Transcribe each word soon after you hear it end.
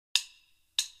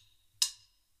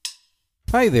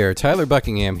Hi there, Tyler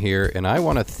Buckingham here, and I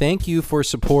want to thank you for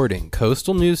supporting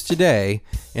Coastal News Today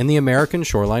and the American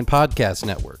Shoreline Podcast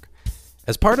Network.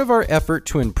 As part of our effort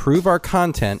to improve our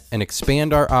content and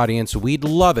expand our audience, we'd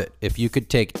love it if you could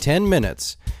take 10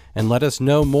 minutes and let us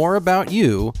know more about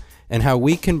you and how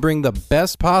we can bring the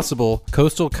best possible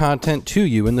coastal content to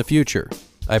you in the future.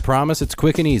 I promise it's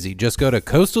quick and easy. Just go to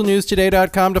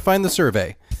coastalnewstoday.com to find the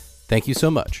survey. Thank you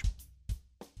so much.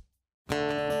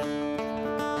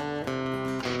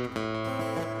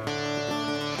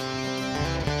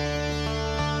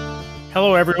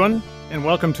 Hello, everyone, and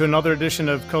welcome to another edition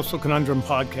of Coastal Conundrum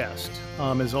Podcast.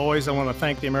 As always, I want to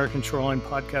thank the American Shoreline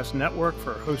Podcast Network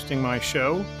for hosting my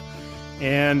show.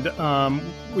 And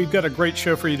we've got a great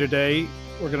show for you today.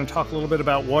 We're going to talk a little bit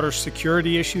about water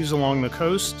security issues along the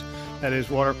coast, that is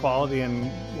water quality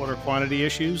and water quantity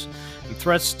issues, and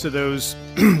threats to those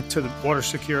to the water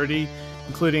security,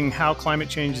 including how climate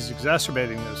change is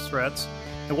exacerbating those threats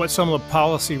and what some of the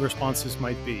policy responses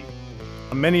might be.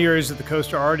 Many areas of the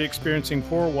coast are already experiencing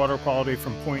poor water quality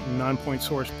from point and non-point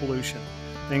source pollution.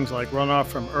 Things like runoff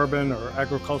from urban or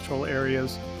agricultural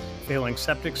areas, failing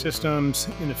septic systems,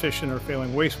 inefficient or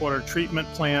failing wastewater treatment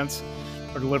plants,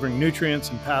 are delivering nutrients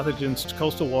and pathogens to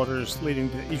coastal waters, leading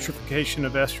to eutrophication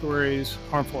of estuaries,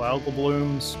 harmful algal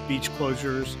blooms, beach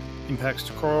closures, impacts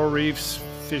to coral reefs,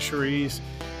 fisheries,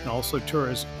 and also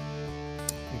tourism.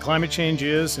 And climate change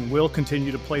is and will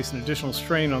continue to place an additional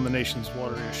strain on the nation's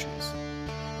water issues.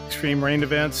 Extreme rain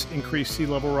events, increased sea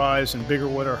level rise, and bigger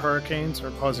weather hurricanes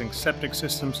are causing septic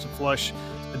systems to flush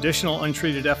additional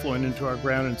untreated effluent into our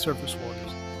ground and surface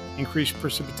waters. Increased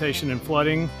precipitation and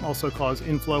flooding also cause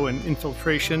inflow and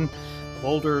infiltration of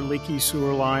older leaky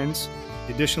sewer lines.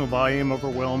 The additional volume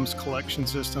overwhelms collection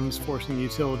systems, forcing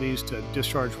utilities to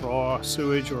discharge raw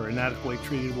sewage or inadequately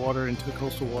treated water into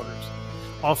coastal waters,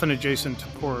 often adjacent to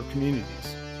poorer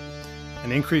communities.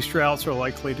 And increased droughts are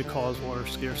likely to cause water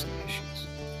scarcity issues.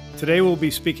 Today we'll be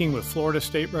speaking with Florida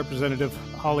State Representative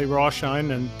Holly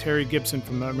Rothschein and Terry Gibson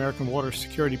from the American Water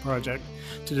Security Project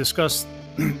to discuss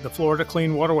the Florida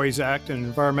Clean Waterways Act and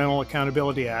Environmental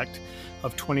Accountability Act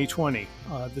of 2020.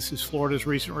 This is Florida's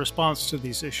recent response to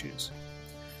these issues.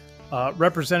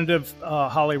 Representative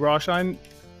Holly Rothschein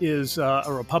is a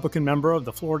Republican member of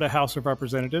the Florida House of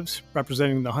Representatives,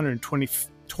 representing the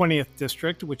 120th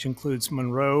District, which includes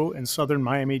Monroe and southern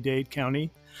Miami-Dade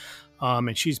County.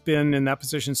 And she's been in that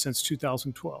position since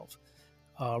 2012.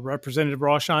 Representative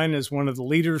Rothschein is one of the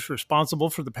leaders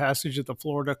responsible for the passage of the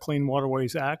Florida Clean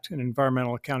Waterways Act and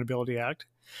Environmental Accountability Act.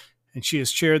 And she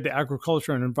has chaired the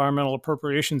Agriculture and Environmental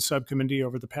Appropriations Subcommittee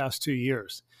over the past 2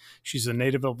 years. She's a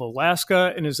native of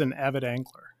Alaska and is an avid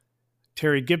angler.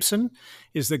 Terry Gibson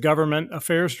is the Government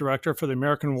Affairs Director for the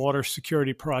American Water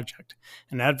Security Project,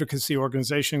 an advocacy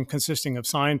organization consisting of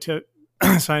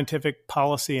scientific,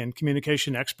 policy, and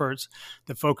communication experts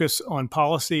that focus on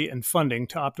policy and funding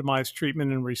to optimize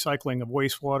treatment and recycling of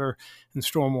wastewater and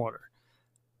stormwater.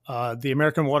 The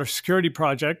American Water Security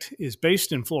Project is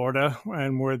based in Florida,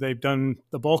 and where they've done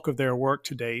the bulk of their work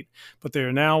to date, but they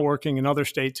are now working in other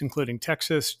states, including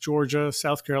Texas, Georgia,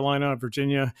 South Carolina,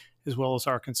 Virginia, as well as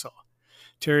Arkansas.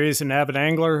 Terry is an avid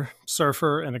angler,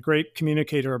 surfer, and a great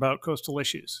communicator about coastal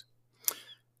issues.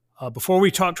 Before we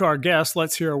talk to our guests,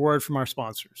 let's hear a word from our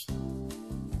sponsors.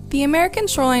 The American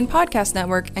Shoreline Podcast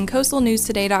Network and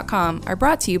CoastalNewsToday.com are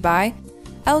brought to you by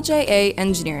LJA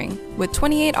Engineering. With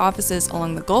 28 offices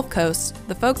along the Gulf Coast,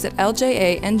 the folks at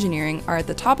LJA Engineering are at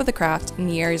the top of the craft in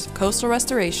the areas of coastal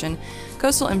restoration,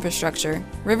 coastal infrastructure,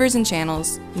 rivers and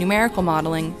channels, numerical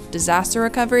modeling, disaster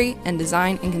recovery, and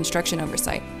design and construction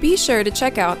oversight. Be sure to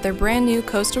check out their brand new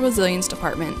Coastal Resilience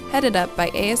Department, headed up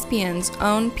by ASPN's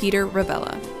own Peter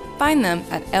Ravella. Find them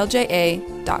at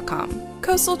lja.com.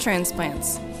 Coastal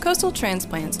Transplants. Coastal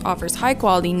Transplants offers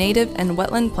high-quality native and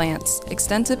wetland plants,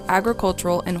 extensive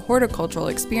agricultural and horticultural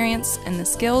experience, and the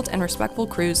skilled and respectful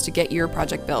crews to get your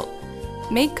project built.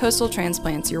 Make Coastal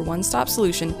Transplants your one-stop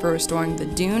solution for restoring the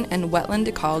dune and wetland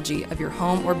ecology of your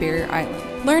home or barrier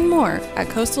island. Learn more at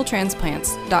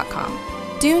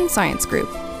coastaltransplants.com. Dune Science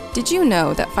Group. Did you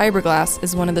know that fiberglass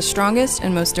is one of the strongest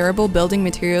and most durable building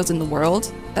materials in the world?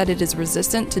 That it is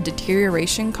resistant to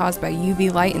deterioration caused by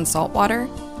UV light and salt water?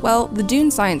 Well, the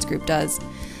Dune Science Group does.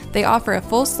 They offer a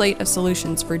full slate of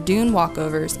solutions for dune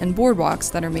walkovers and boardwalks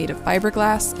that are made of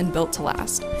fiberglass and built to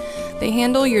last. They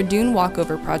handle your dune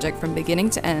walkover project from beginning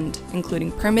to end,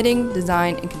 including permitting,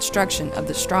 design, and construction of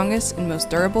the strongest and most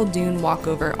durable dune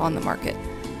walkover on the market.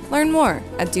 Learn more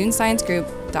at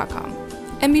dunesciencegroup.com.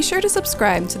 And be sure to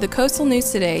subscribe to the Coastal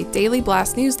News Today Daily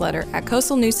Blast newsletter at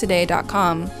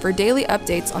coastalnewstoday.com for daily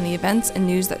updates on the events and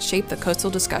news that shape the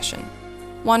coastal discussion.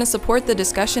 Want to support the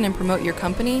discussion and promote your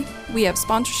company? We have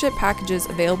sponsorship packages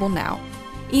available now.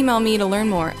 Email me to learn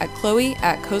more at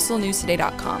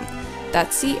chloe@coastalnewstoday.com.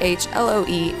 That's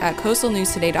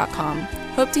CHLOE@coastalnewstoday.com.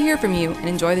 Hope to hear from you and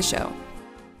enjoy the show.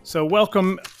 So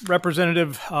welcome,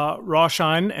 Representative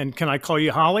Rawshine, and can I call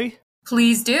you Holly?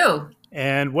 Please do.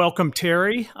 And welcome,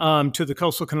 Terry, to the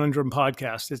Coastal Conundrum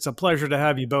podcast. It's a pleasure to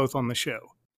have you both on the show.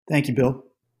 Thank you, Bill.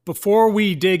 Before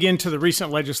we dig into the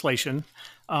recent legislation,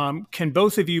 can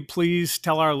both of you please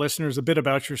tell our listeners a bit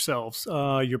about yourselves,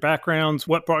 your backgrounds,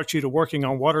 what brought you to working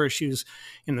on water issues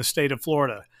in the state of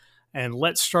Florida? And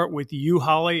let's start with you,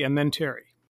 Holly, and then Terry.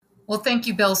 Well, thank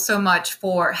you, Bill, so much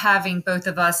for having both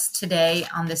of us today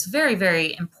on this very,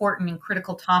 very important and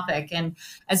critical topic. And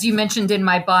as you mentioned in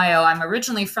my bio, I'm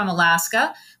originally from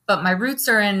Alaska, but my roots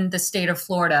are in the state of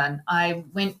Florida. And I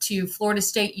went to Florida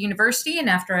State University, and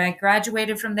after I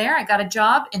graduated from there, I got a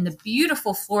job in the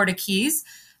beautiful Florida Keys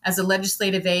as a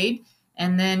legislative aide.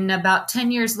 And then about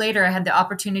 10 years later, I had the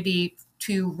opportunity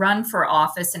to run for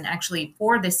office and actually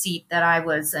for the seat that I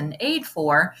was an aide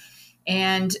for.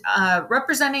 And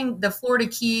representing the Florida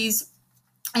Keys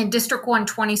and District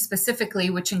 120 specifically,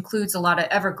 which includes a lot of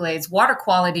Everglades, water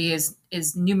quality is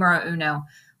numero uno.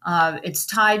 It's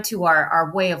tied to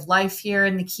our way of life here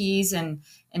in the Keys and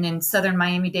in southern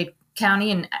Miami-Dade County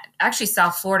and actually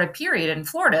South Florida, period, and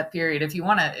Florida, period, if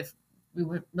we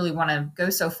would really want to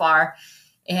go so far.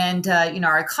 And,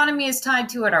 our economy is tied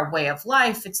to it, our way of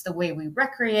life. It's the way we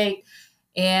recreate.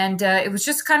 And it was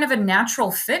just kind of a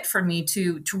natural fit for me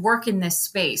to work in this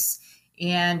space.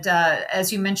 And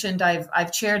as you mentioned,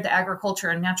 I've chaired the Agriculture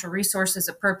and Natural Resources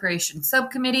Appropriation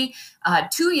Subcommittee.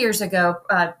 2 years ago,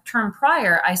 term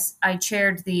prior, I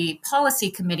chaired the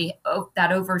Policy Committee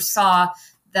that oversaw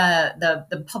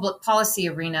the public policy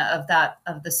arena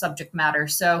of the subject matter.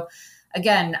 So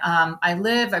again, I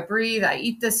live, I breathe, I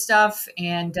eat this stuff,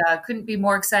 and couldn't be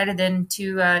more excited than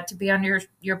to be on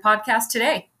your podcast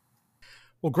today.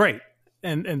 Well, great.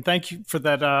 And thank you for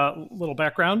that little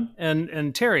background.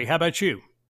 And Terry, how about you?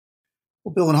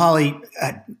 Well, Bill and Holly,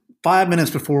 5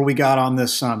 minutes before we got on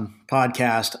this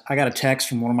podcast, I got a text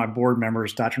from one of my board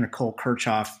members, Dr. Nicole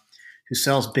Kirchhoff, who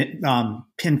sells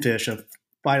pinfish, a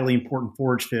vitally important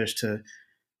forage fish, to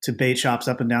bait shops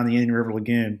up and down the Indian River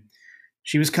Lagoon.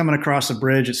 She was coming across a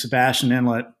bridge at Sebastian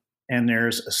Inlet, and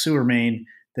there's a sewer main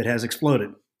that has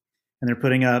exploded. And they're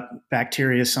putting up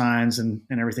bacteria signs and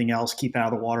everything else, keep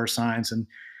out of the water signs. And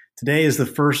today is the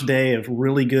first day of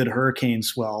really good hurricane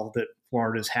swell that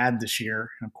Florida's had this year.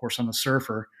 And of course, I'm a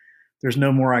surfer. There's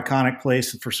no more iconic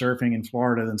place for surfing in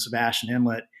Florida than Sebastian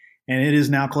Inlet. And it is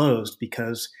now closed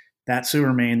because that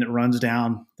sewer main that runs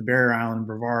down the barrier island in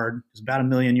Brevard is about 1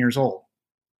 million years old.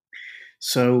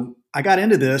 So I got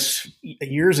into this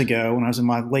years ago when I was in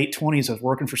my late 20s. I was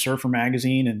working for Surfer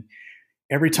Magazine, and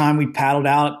every time we paddled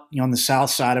out on the south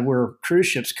side of where cruise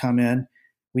ships come in,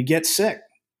 we'd get sick.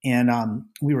 And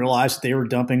we realized that they were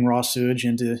dumping raw sewage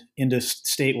into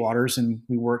state waters, and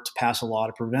we worked to pass a law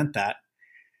to prevent that.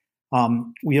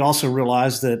 We also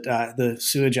realized that the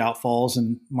sewage outfalls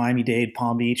in Miami-Dade,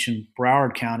 Palm Beach, and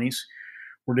Broward counties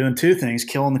were doing two things: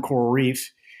 killing the coral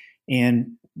reef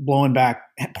and blowing back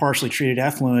partially treated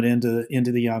effluent into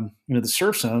the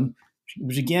surf zone,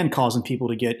 which again causing people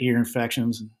to get ear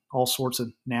infections and all sorts of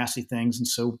nasty things. And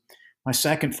so my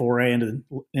second foray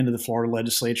into the Florida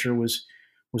legislature was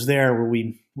there, where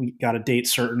we got a date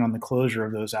certain on the closure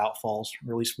of those outfalls,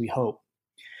 or at least we hope.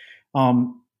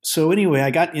 So anyway,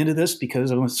 I got into this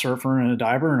because I was a surfer and a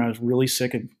diver, and I was really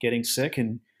sick of getting sick.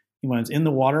 And when I was in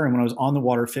the water and when I was on the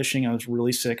water fishing, I was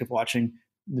really sick of watching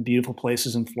the beautiful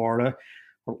places in Florida,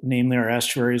 namely our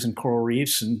estuaries and coral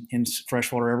reefs and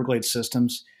freshwater Everglades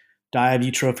systems, die of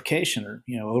eutrophication, or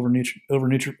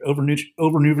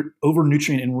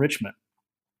overnutrient enrichment.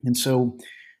 And so a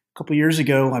couple of years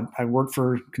ago, I've worked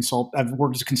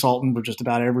as a consultant for just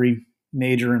about every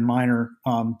major and minor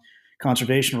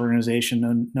conservation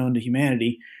organization known to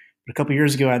humanity. But a couple of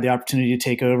years ago, I had the opportunity to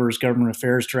take over as government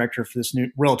affairs director for this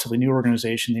relatively new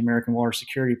organization, the American Water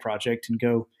Security Project, and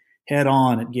go head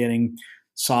on at getting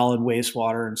solid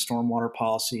wastewater and stormwater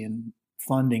policy and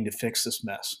funding to fix this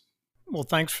mess. Well,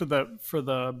 thanks for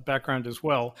the background as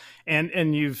well,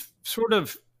 and you've sort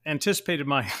of anticipated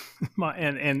my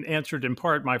and answered in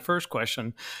part my first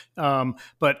question.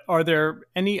 But are there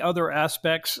any other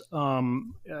aspects,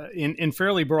 in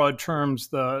fairly broad terms,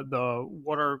 the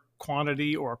water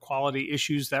quantity or quality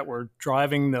issues that were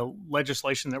driving the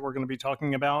legislation that we're going to be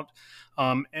talking about,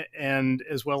 and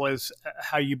as well as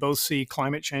how you both see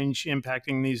climate change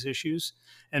impacting these issues?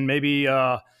 And maybe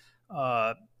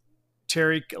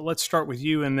Terry, let's start with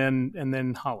you, and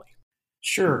then Holly.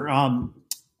 Sure.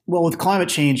 Well, with climate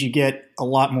change, you get a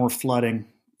lot more flooding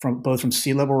from both from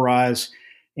sea level rise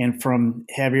and from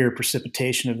heavier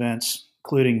precipitation events,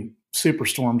 including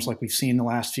superstorms like we've seen the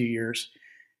last few years.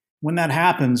 When that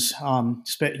happens,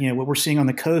 what we're seeing on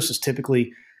the coast is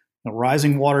typically a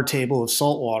rising water table of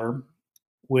salt water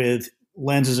with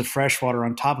lenses of fresh water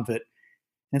on top of it.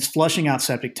 And it's flushing out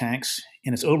septic tanks,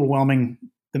 and it's overwhelming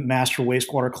the master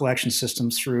wastewater collection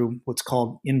systems through what's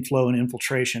called inflow and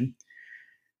infiltration.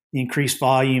 The increased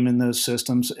volume in those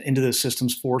systems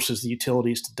forces the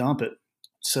utilities to dump it.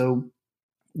 So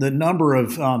the number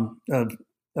of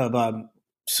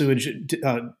sewage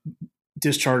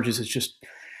discharges has just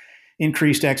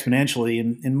increased exponentially,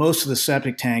 and most of the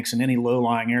septic tanks in any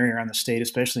low-lying area around the state,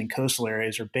 especially in coastal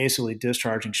areas, are basically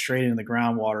discharging straight into the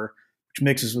groundwater, which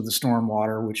mixes with the storm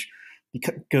water, which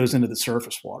goes into the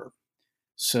surface water.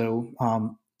 So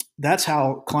that's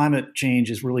how climate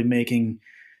change is really making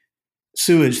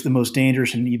sewage the most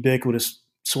dangerous and ubiquitous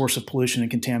source of pollution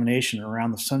and contamination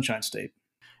around the Sunshine State.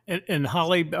 And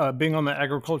Holly, being on the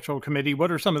agricultural committee, what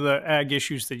are some of the ag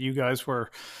issues that you guys were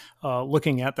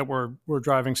looking at that were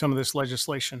driving some of this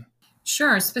legislation?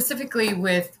 Sure. Specifically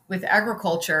with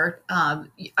agriculture,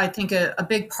 I think a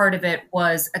big part of it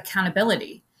was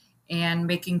accountability and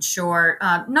making sure,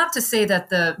 not to say that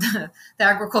the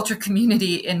agriculture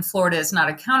community in Florida is not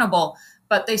accountable,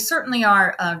 but they certainly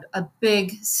are a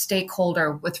big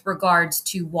stakeholder with regards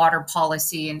to water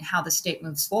policy and how the state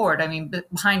moves forward. I mean,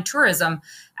 behind tourism,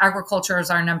 agriculture is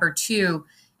our number 2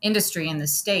 industry in the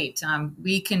state.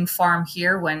 We can farm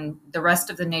here when the rest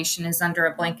of the nation is under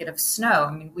a blanket of snow.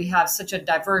 I mean, we have such a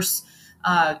diverse,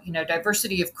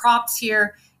 diversity of crops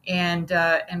here, and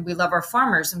we love our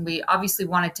farmers, and we obviously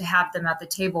wanted to have them at the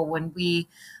table when we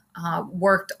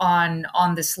worked on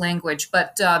this language.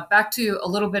 But back to a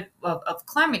little bit of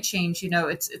climate change,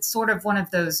 it's sort of one of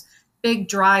those big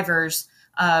drivers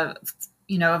of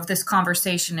this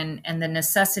conversation and the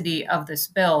necessity of this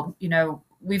bill.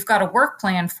 We've got a work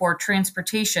plan for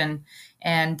transportation,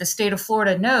 and the state of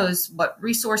Florida knows what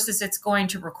resources it's going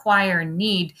to require and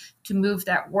need to move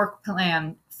that work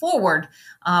plan forward.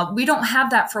 We don't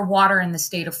have that for water in the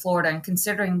state of Florida, and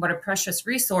considering what a precious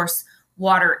resource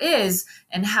water is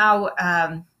and how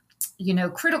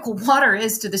critical water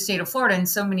is to the state of Florida in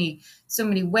so many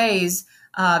ways.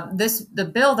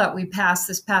 The bill that we passed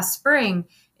this past spring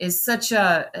is such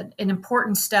an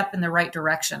important step in the right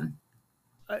direction.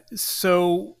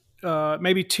 So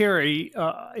maybe Terry,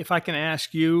 if I can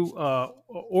ask you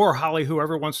or Holly,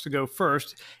 whoever wants to go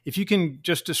first, if you can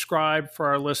just describe for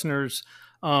our listeners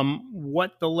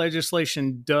what the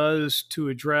legislation does to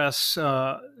address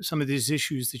some of these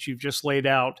issues that you've just laid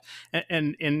out,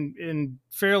 and in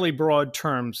fairly broad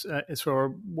terms.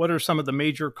 So what are some of the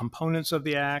major components of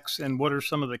the acts, and what are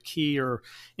some of the key or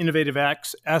innovative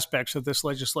aspects of this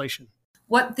legislation?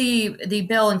 What the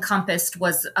bill encompassed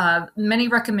was many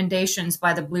recommendations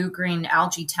by the Blue-Green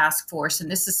Algae Task Force, and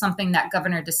this is something that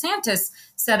Governor DeSantis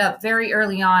set up very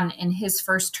early on in his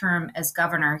first term as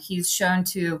governor. He's shown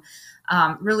to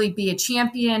really be a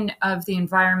champion of the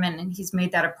environment, and he's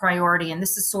made that a priority. And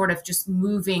this is sort of just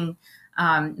moving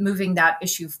that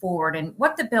issue forward. And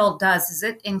what the bill does is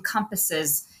it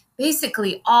encompasses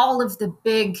basically all of the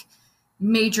big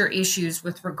major issues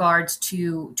with regards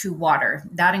to water.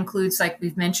 That includes, like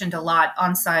we've mentioned a lot,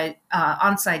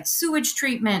 on-site sewage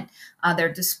treatment,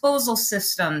 their disposal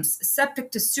systems, septic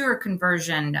to sewer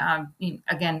conversion,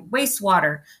 again,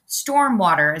 wastewater,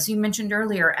 stormwater, as you mentioned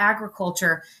earlier,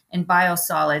 agriculture and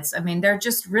biosolids. I mean, there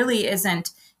just really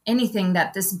isn't anything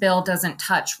that this bill doesn't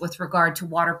touch with regard to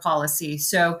water policy.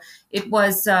 So it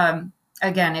was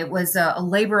it was a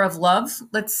labor of love,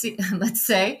 let's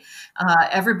say.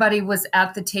 Everybody was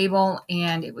at the table,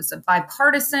 and it was a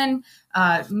bipartisan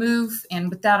move.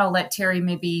 And with that, I'll let Terry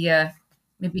maybe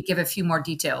give a few more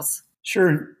details.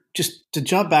 Sure. Just to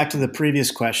jump back to the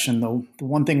previous question, the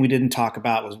one thing we didn't talk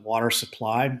about was water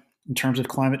supply in terms of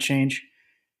climate change.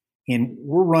 And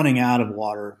we're running out of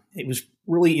water. It was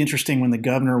really interesting when the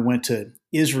governor went to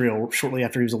Israel shortly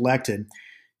after he was elected.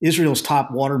 Israel's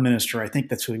top water minister, I think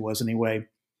that's who he was anyway,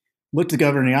 looked the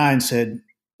governor in the eye and said,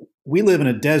 "We live in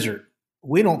a desert.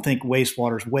 We don't think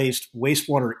wastewater is waste.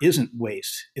 Wastewater isn't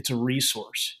waste. It's a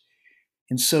resource."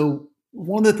 And so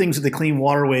one of the things that the Clean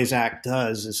Waterways Act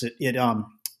does is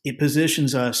it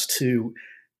positions us to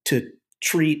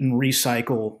treat and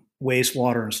recycle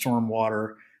wastewater and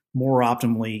stormwater more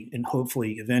optimally, and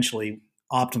hopefully eventually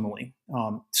optimally.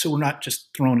 So we're not just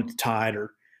throwing it to tide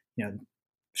or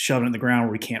shoving it in the ground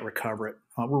where we can't recover it.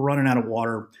 We're running out of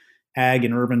water. Ag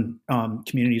and urban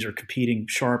communities are competing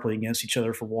sharply against each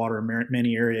other for water in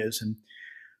many areas. And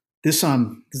this,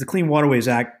 the Clean Waterways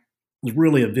Act was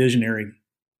really a visionary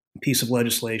piece of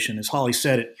legislation. As Holly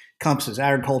said, it encompasses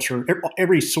agriculture,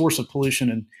 every source of pollution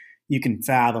and you can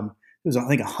fathom. It was, I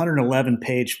think, a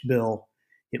 111-page bill.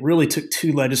 It really took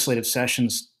 2 legislative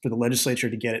sessions for the legislature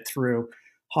to get it through.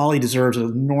 Holly deserves an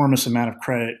enormous amount of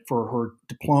credit for her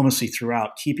diplomacy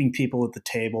throughout, keeping people at the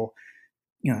table,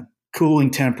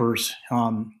 cooling tempers.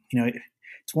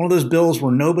 It's one of those bills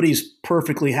where nobody's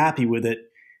perfectly happy with it,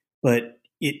 but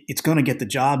it's going to get the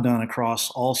job done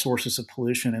across all sources of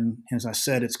pollution. And as I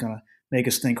said, it's going to make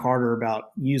us think harder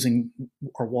about using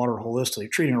our water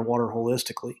holistically, treating our water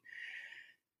holistically.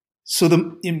 So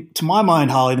to my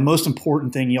mind, Holly, the most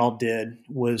important thing y'all did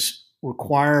was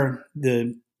require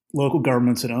the local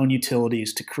governments that own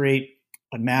utilities to create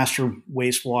a master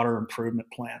wastewater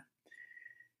improvement plan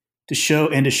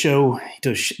and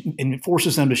it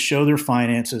forces them to show their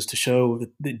finances, to show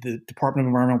the Department of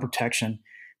Environmental Protection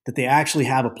that they actually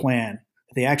have a plan,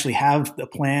 that they actually have a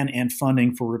plan and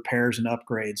funding for repairs and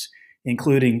upgrades,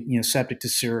 including septic to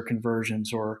sewer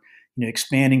conversions or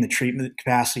expanding the treatment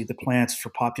capacity of the plants for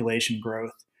population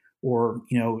growth, or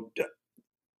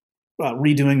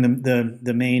redoing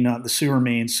the sewer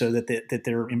mains so that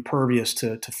they're impervious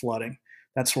to flooding,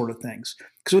 that sort of things.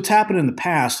 Because what's happened in the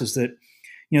past is that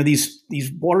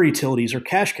these water utilities are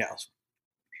cash cows,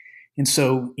 and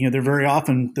so they're very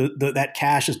often that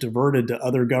cash is diverted to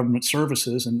other government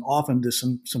services and often to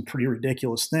some pretty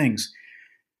ridiculous things.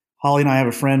 Holly and I have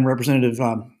a friend, Representative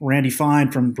Randy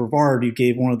Fine from Brevard, who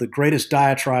gave one of the greatest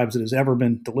diatribes that has ever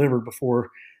been delivered before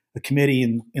a committee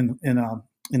in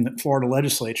the Florida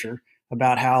legislature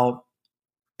about how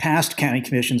past county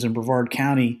commissions in Brevard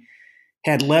County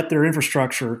had let their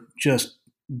infrastructure just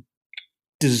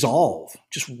dissolve,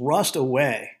 just rust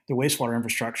away, the wastewater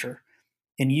infrastructure,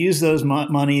 and use those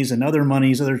monies and other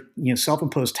monies, other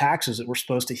self-imposed taxes that were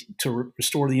supposed to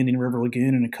restore the Indian River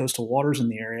Lagoon and the coastal waters in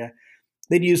the area.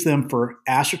 They'd use them for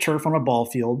AstroTurf on a ball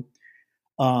field,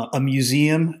 a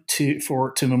museum to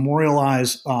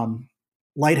memorialize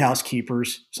lighthouse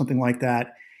keepers, something like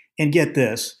that, and get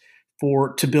this,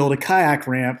 to build a kayak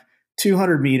ramp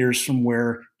 200 meters from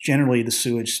where generally the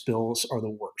sewage spills are the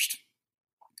worst.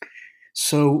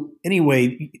 So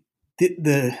anyway,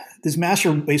 these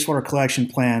master wastewater collection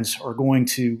plans are going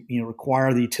to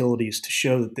require the utilities to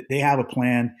show that they have a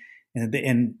plan, and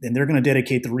they're going to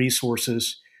dedicate the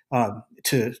resources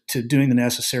to doing the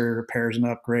necessary repairs and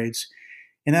upgrades.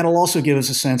 And that'll also give us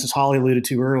a sense, as Holly alluded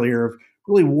to earlier, of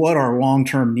really what our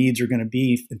long-term needs are going to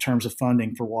be in terms of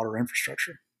funding for water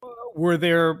infrastructure. Were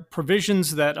there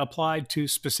provisions that applied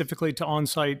specifically to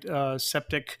on-site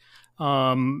septic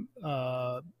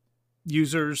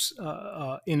users,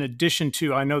 in addition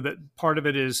to, I know that part of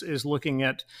it is looking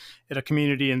at a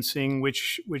community and seeing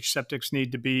which septics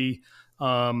need to be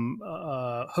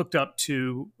hooked up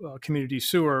to community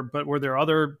sewer, but were there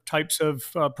other types of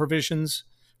provisions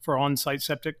for on-site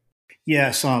septic?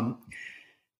 Yes,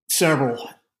 several.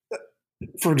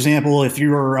 For example, if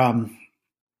you're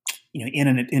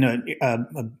in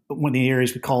one of the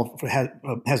areas we call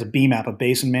has a BMAP, a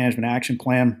Basin Management Action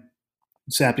Plan,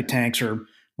 septic tanks are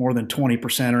more than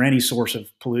 20%, or any source of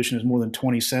pollution is more than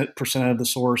 20% of the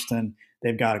source, then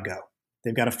they've got to go.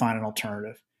 They've got to find an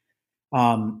alternative.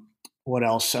 What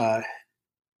else? There's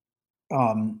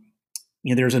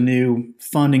a new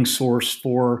funding source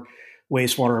for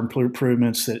wastewater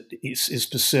improvements that is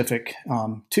specific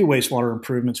to wastewater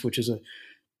improvements, which is a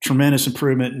tremendous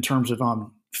improvement in terms of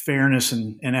fairness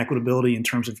and equitability in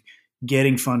terms of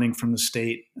getting funding from the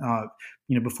state.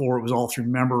 Before it was all through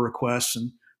member requests,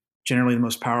 and generally the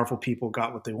most powerful people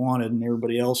got what they wanted and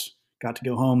everybody else got to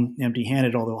go home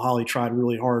empty-handed, although Holly tried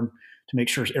really hard to make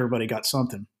sure everybody got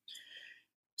something.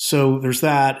 So there's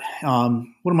that.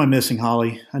 What am I missing,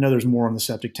 Holly? I know there's more on the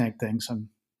septic tank things I'm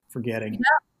forgetting.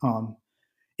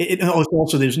 Yeah.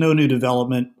 Also, there's no new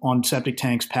development on septic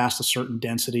tanks past a certain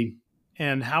density.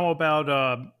 And how about,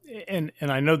 and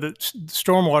I know that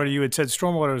stormwater, you had said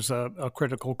stormwater is a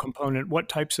critical component. What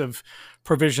types of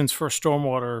provisions for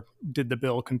stormwater did the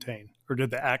bill contain, or did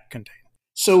the act contain?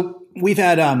 So we've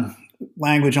had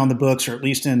language on the books, or at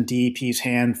least in DEP's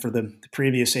hand for the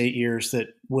previous 8 years, that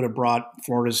would have brought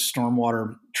Florida's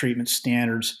stormwater treatment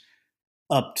standards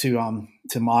up to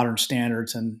modern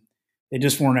standards, and they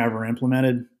just weren't ever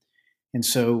implemented. And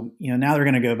so, now they're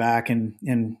going to go back and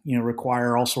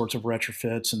require all sorts of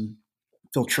retrofits and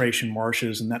filtration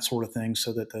marshes and that sort of thing,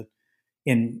 so that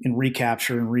in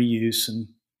recapture and reuse and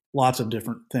lots of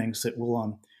different things that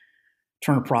will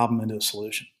turn a problem into a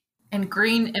solution. And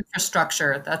green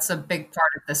infrastructure, that's a big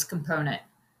part of this component.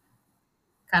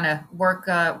 Kind of work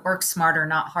smarter,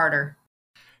 not harder.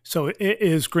 So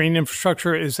is green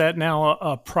infrastructure, is that now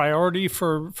a priority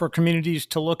for communities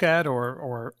to look at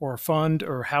or fund,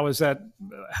 or how does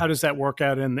that work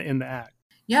out in the act?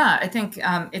 Yeah, I think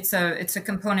it's a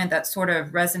component that sort of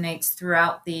resonates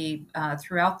throughout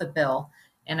the bill,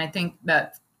 and I think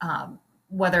that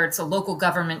whether it's a local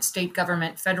government, state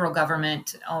government, federal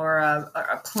government, or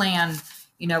a plan,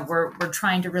 we're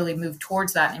trying to really move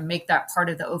towards that and make that part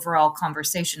of the overall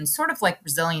conversation, sort of like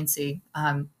resiliency.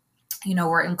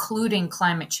 We're including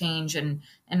climate change and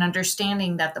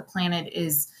understanding that the planet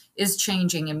is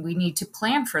changing and we need to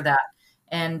plan for that.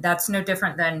 And that's no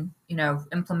different than,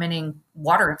 implementing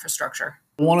water infrastructure.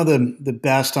 One of the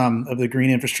best of the green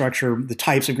infrastructure, the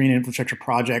types of green infrastructure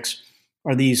projects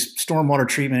are these stormwater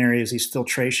treatment areas, these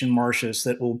filtration marshes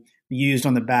that will be used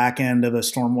on the back end of a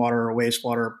stormwater or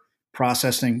wastewater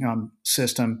processing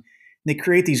system. They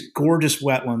create these gorgeous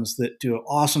wetlands that do an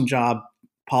awesome job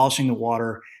polishing the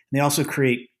water. They also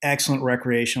create excellent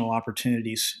recreational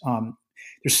opportunities.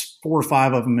 There's 4 or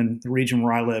 5 of them in the region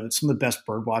where I live. It's some of the best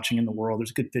bird watching in the world.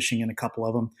 There's good fishing in a couple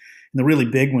of them. And the really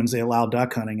big ones, they allow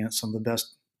duck hunting, and it's some of the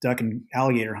best duck and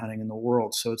alligator hunting in the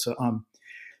world. So it's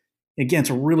it's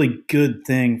a really good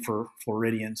thing for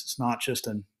Floridians. It's not just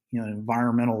an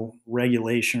environmental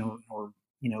regulation or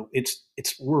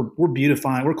we're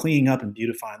beautifying, we're cleaning up and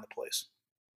beautifying the place.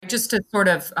 Just to sort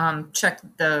of check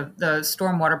the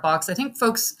stormwater box, I think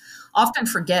folks often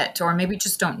forget or maybe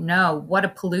just don't know what a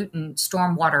pollutant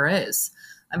stormwater is.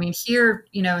 I mean, here,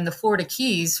 in the Florida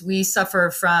Keys, we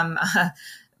suffer from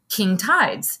king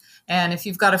tides. And if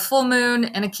you've got a full moon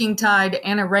and a king tide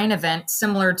and a rain event,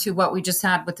 similar to what we just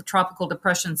had with the Tropical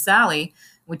Depression Sally,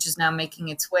 which is now making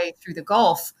its way through the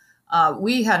Gulf,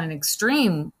 we had an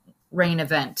extreme rain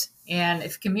event. And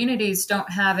if communities don't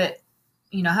have it,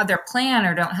 have their plan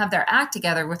or don't have their act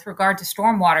together with regard to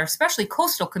stormwater, especially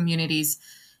coastal communities,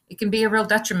 it can be a real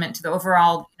detriment to the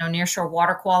overall, nearshore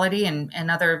water quality and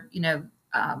other,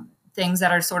 things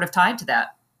that are sort of tied to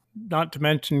that. Not to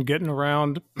mention getting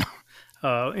around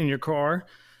in your car,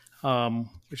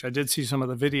 which I did see some of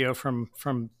the video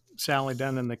from Sally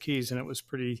down in the Keys, and it was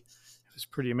pretty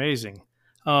amazing.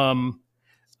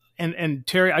 And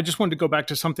Terry, I just wanted to go back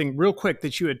to something real quick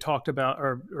that you had talked about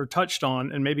or touched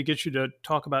on, and maybe get you to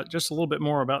talk about just a little bit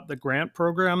more about the grant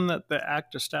program that the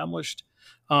Act established.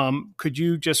 Could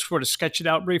you just sort of sketch it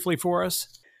out briefly for us?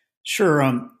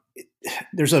 Sure.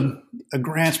 There's a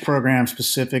grants program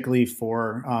specifically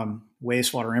for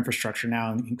wastewater infrastructure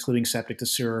now, including septic to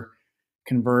sewer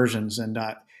conversions. And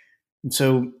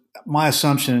so my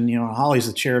assumption, Holly's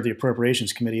the chair of the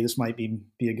Appropriations Committee. This might be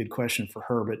a good question for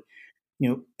her, but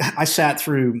I sat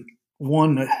through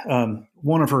one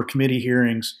of her committee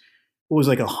hearings. It was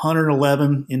like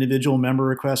 111 individual member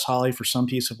requests, Holly, for some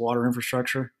piece of water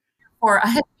infrastructure. Or I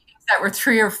had meetings that were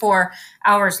 3 or 4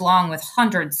 hours long with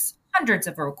hundreds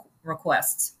of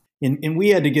requests. And we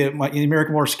had to get the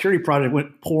American Water Security Project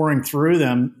went pouring through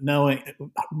them,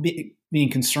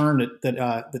 being concerned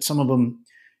that some of them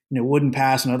wouldn't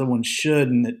pass and other ones should,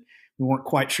 and that we weren't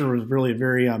quite sure it was really a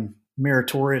very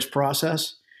meritorious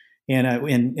process.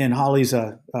 And Holly's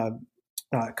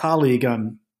colleague,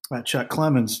 Chuck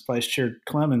Clemens, Vice Chair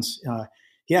Clemens,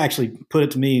 he actually put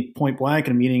it to me point blank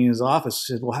in a meeting in his office.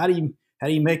 He said, "Well, how do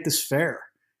you make this fair?"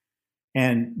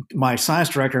 And my science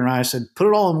director and I said, "Put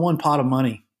it all in one pot of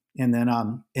money, and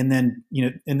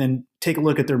then take a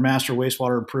look at their master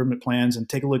wastewater improvement plans and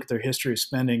take a look at their history of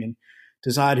spending and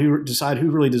decide who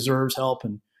really deserves help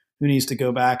and who needs to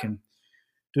go back and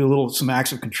do some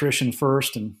acts of contrition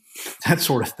first and that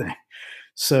sort of thing."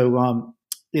 So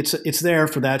it's there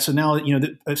for that. So now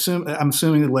I'm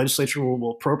assuming the legislature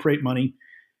will appropriate money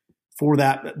for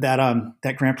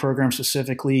that grant program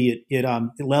specifically.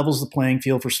 It levels the playing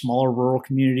field for smaller rural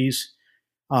communities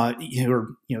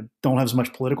who don't have as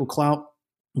much political clout,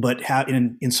 but have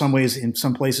in some ways, in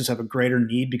some places, have a greater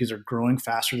need because they're growing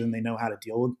faster than they know how to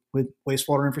deal with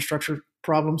wastewater infrastructure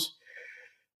problems.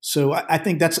 So I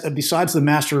think that's, besides the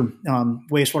master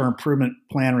wastewater improvement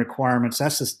plan requirements,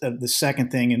 that's the second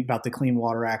thing about the Clean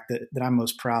Water Act that I'm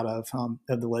most proud of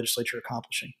the legislature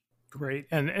accomplishing. Great.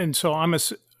 And so I'm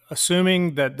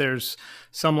assuming that there's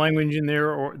some language in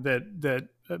there or that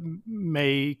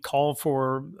may call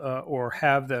for or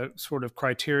have the sort of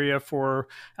criteria for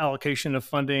allocation of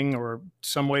funding or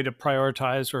some way to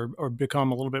prioritize or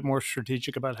become a little bit more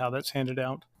strategic about how that's handed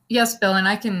out. Yes, Bill, and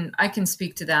I can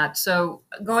speak to that. So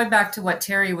going back to what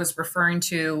Terry was referring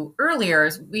to earlier,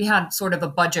 we had sort of a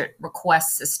budget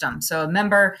request system. So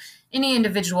any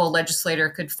individual legislator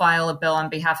could file a bill on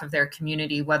behalf of their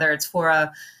community, whether it's for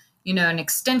an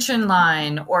extension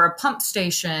line or a pump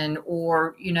station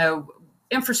or,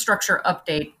 infrastructure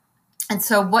update. And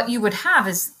so what you would have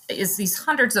is these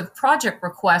hundreds of project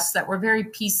requests that were very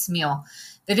piecemeal.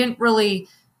 They didn't really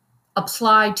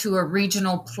apply to a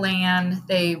regional plan.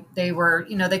 They were,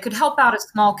 they could help out a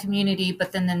small community,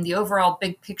 but then in the overall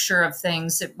big picture of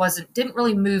things, didn't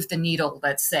really move the needle,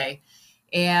 let's say.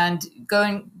 And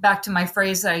going back to my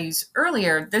phrase that I used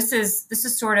earlier, this is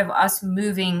sort of us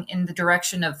moving in the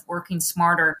direction of working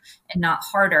smarter and not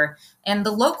harder. And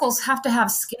the locals have to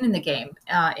have skin in the game.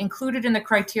 Included in the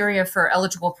criteria for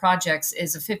eligible projects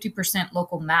is a 50%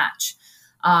 local match.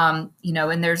 And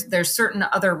there's certain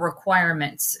other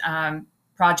requirements.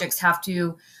 Projects have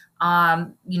to,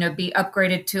 be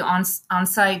upgraded to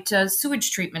on-site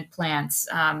sewage treatment plants.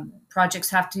 Projects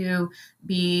have to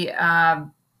be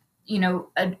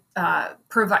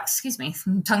provide,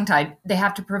 I'm tongue-tied. They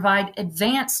have to provide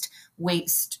advanced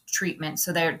waste treatment.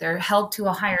 So they're held to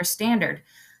a higher standard.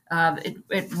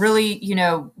 It really,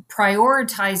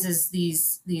 prioritizes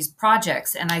these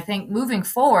projects. And I think moving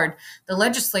forward, the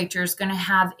legislature is going to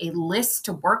have a list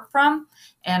to work from.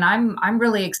 And I'm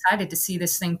really excited to see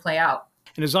this thing play out.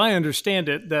 And as I understand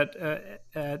it, that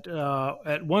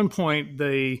at one point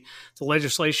the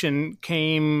legislation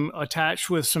came attached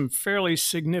with some fairly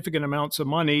significant amounts of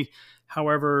money.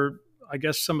 However, I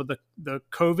guess some of the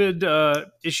COVID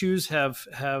issues have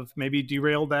maybe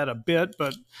derailed that a bit.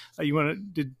 But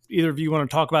did either of you want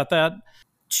to talk about that?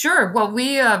 Sure. Well,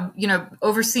 we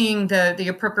overseeing the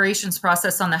appropriations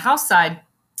process on the House side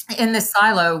in this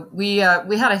silo, we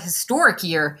had a historic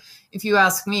year, if you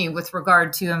ask me, with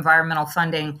regard to environmental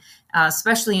funding,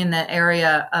 especially in the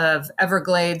area of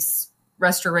Everglades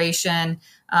restoration,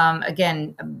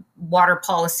 water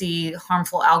policy,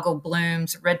 harmful algal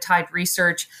blooms, red tide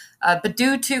research. But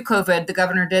due to COVID, the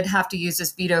governor did have to use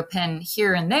his veto pen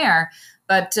here and there.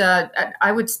 But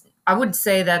I would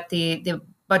say that the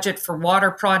budget for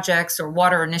water projects or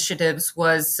water initiatives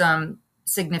was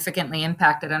significantly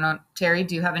impacted. I don't know, Terry,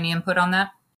 do you have any input on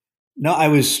that? No, it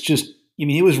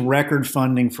was record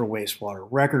funding for wastewater,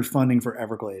 record funding for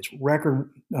Everglades, record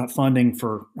funding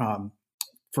for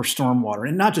stormwater,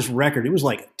 and not just record. It was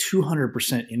like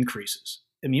 200% increases.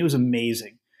 I mean, it was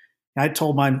amazing. I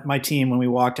told my team when we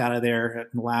walked out of there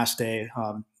the last day,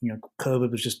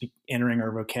 COVID was just entering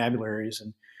our vocabularies,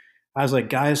 and I was like,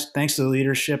 guys, thanks to the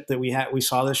leadership that we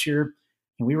saw this year,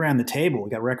 and we ran the table. We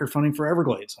got record funding for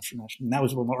Everglades, and that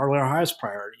was our highest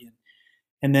priority.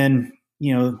 And then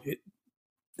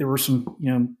there were some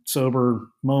sober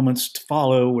moments to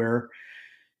follow where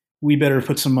we better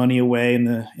put some money away in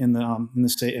the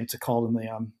state, it's called in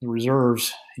the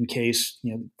reserves, in case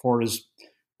Florida's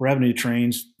revenue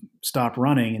trains stop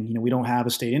running, and we don't have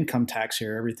a state income tax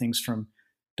here. Everything's from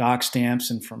dock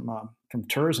stamps and from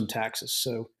tourism taxes.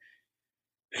 So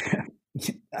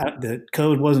the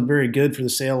code wasn't very good for the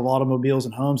sale of automobiles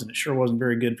and homes, and it sure wasn't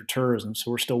very good for tourism.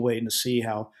 So we're still waiting to see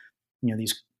how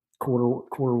these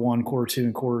quarter one, quarter two,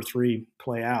 and quarter three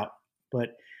play out.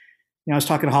 But I was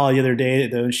talking to Holly the other day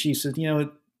though, and she said,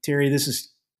 Terry, this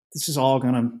is all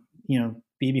going to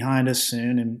be behind us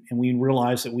soon, and we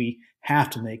realize that we have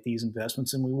to make these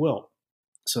investments, and we will.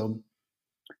 So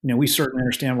we certainly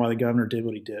understand why the governor did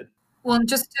what he did. Well, and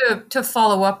just to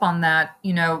follow up on that,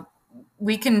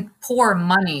 we can pour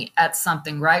money at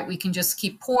something, right? We can just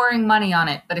keep pouring money on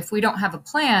it. But if we don't have a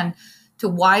plan to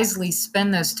wisely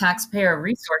spend those taxpayer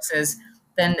resources,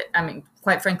 then,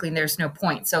 quite frankly, there's no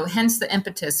point. So hence the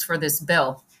impetus for this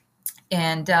bill.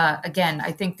 And again,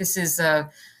 I think this is a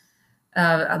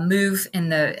move in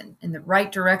the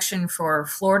right direction for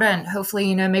Florida. And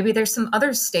hopefully, maybe there's some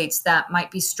other states that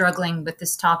might be struggling with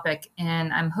this topic.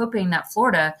 And I'm hoping that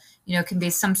Florida, can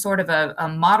be some sort of a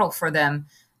model for them.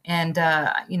 And,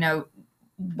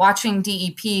 watching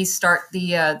DEP start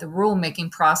the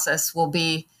rulemaking process will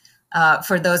be,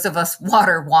 for those of us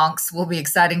water wonks, will be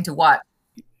exciting to watch.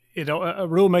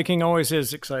 Rulemaking always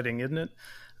is exciting, isn't it?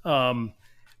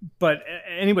 But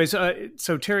anyways,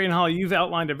 so Terry and Holly, you've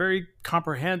outlined a very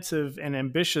comprehensive and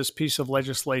ambitious piece of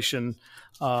legislation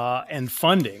and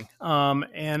funding.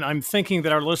 And I'm thinking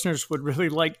that our listeners would really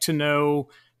like to know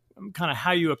kind of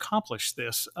how you accomplish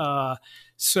this.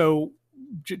 So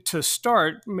to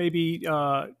start, maybe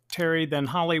Terry, then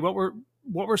Holly, what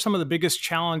were some of the biggest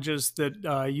challenges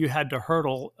that you had to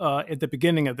hurdle at the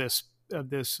beginning of this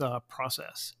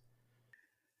process?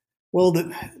 Well,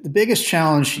 the biggest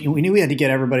challenge, we knew we had to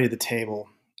get everybody at the table,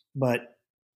 but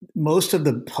most of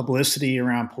the publicity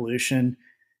around pollution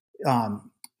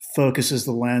focuses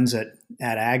the lens at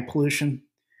ag pollution,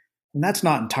 and that's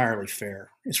not entirely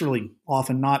fair. It's really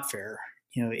often not fair.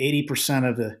 80%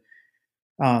 of the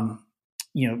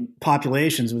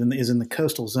populations is in the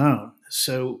coastal zone.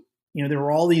 So there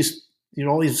were all these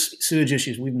all these sewage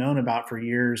issues we've known about for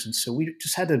years. And so we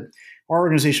just our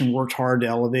organization worked hard to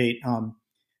elevate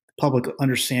public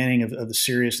understanding of the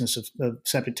seriousness of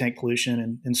septic tank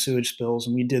pollution and sewage spills.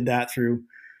 And we did that through,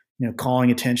 calling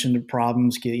attention to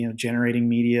problems, generating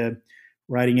media,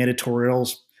 writing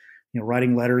editorials,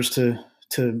 writing letters to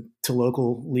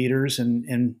local leaders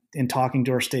and talking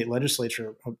to our state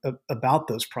legislature about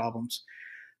those problems.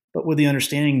 But with the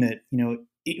understanding that,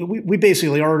 we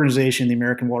basically, our organization, the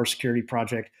American Water Security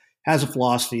Project, has a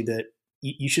philosophy that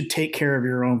you should take care of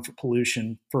your own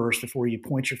pollution first before you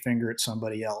point your finger at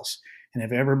somebody else. And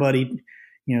if everybody,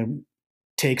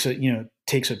 takes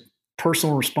a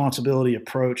personal responsibility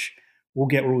approach, we'll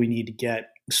get where we need to get,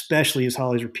 especially, as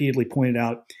Holly's repeatedly pointed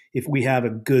out, if we have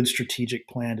a good strategic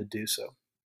plan to do so.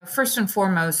 First and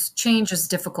foremost, change is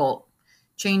difficult.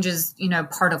 Change is,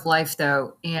 part of life,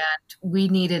 though, and we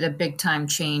needed a big time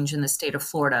change in the state of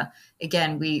Florida.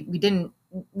 Again, we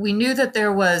knew that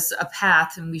there was a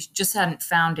path, and we just hadn't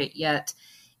found it yet.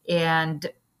 And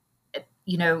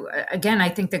again, I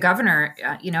think the governor,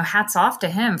 hats off to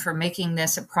him for making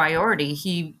this a priority.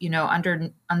 He,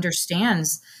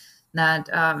 understands that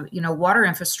water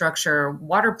infrastructure,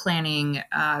 water planning,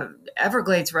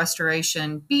 Everglades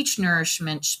restoration, beach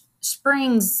nourishment,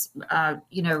 springs,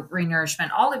 renourishment,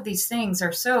 all of these things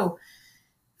are so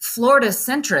Florida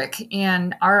centric,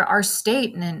 and our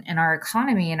state and our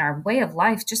economy and our way of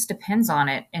life just depends on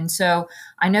it. And so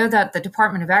I know that the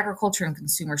Department of Agriculture and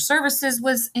Consumer Services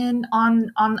was in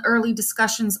on early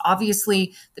discussions.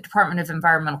 Obviously, the Department of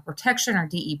Environmental Protection, or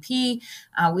DEP.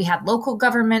 We had local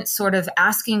government sort of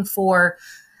asking for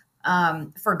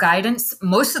guidance.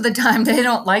 Most of the time, they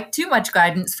don't like too much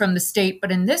guidance from the state,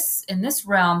 but in this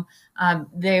realm,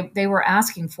 they were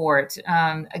asking for it.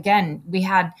 Again, we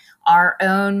had our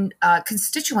own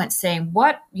constituents saying,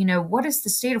 what is the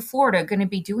state of Florida going to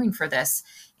be doing for this?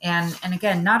 And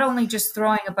again, not only just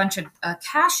throwing a bunch of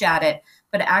cash at it,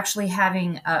 but actually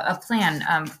having a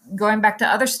plan. Going back to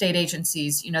other state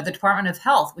agencies, the Department of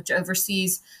Health, which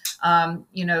oversees,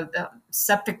 the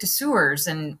septic to sewers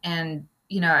and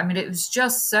it was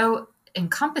just so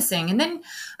encompassing. And then,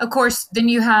 of course,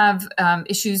 you have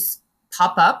issues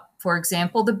pop up. For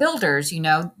example, the builders,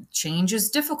 change is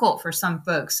difficult for some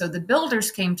folks. So the builders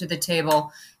came to the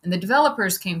table and the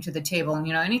developers came to the table. And,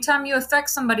 anytime you affect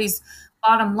somebody's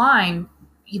bottom line,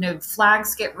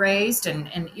 flags get raised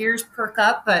and ears perk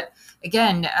up. But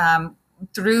again,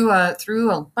 through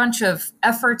a bunch of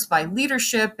efforts by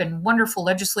leadership and wonderful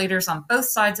legislators on both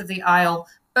sides of the aisle,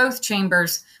 both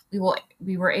chambers,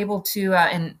 we were able to,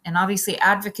 and obviously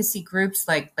advocacy groups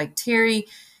like Terry,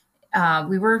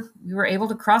 we were able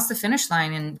to cross the finish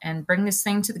line and bring this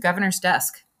thing to the governor's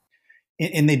desk.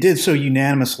 And they did so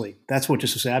unanimously. That's what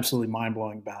just was absolutely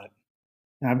mind-blowing about it.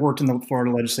 And I've worked in the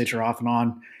Florida legislature off and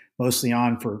on, mostly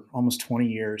on, for almost 20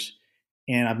 years,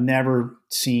 and I've never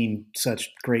seen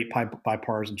such great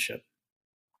bipartisanship.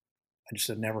 I just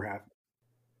have never have.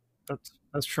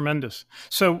 That's tremendous.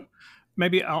 So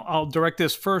maybe I'll direct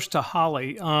this first to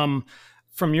Holly.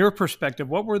 From your perspective,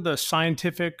 what were the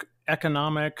scientific,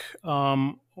 economic,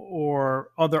 or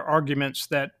other arguments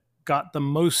that got the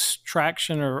most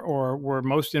traction or were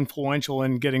most influential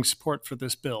in getting support for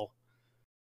this bill?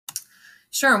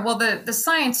 Sure. Well, the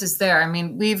science is there. I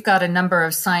mean, we've got a number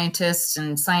of scientists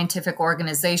and scientific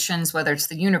organizations, whether it's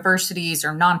the universities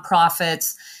or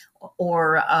nonprofits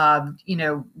or,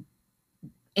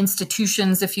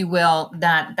 institutions, if you will,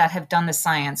 that have done the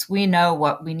science. We know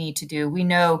what we need to do. We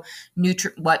know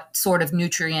what sort of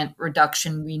nutrient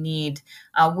reduction we need.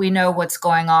 We know what's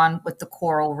going on with the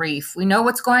coral reef. We know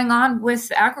what's going on with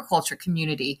the agriculture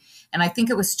community. And I think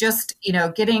it was just,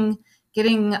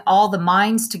 getting all the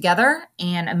minds together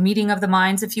and a meeting of the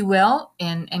minds, if you will,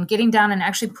 and getting down and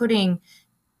actually putting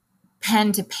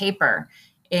pen to paper.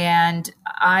 And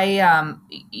I,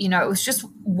 it was just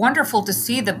wonderful to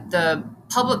see the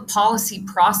public policy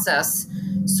process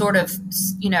sort of,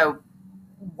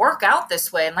 work out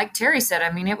this way. And like Terry said,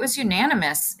 I mean, it was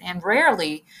unanimous, and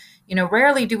rarely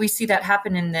do we see that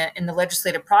happen in the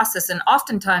legislative process. And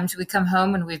oftentimes we come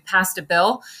home and we've passed a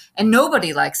bill and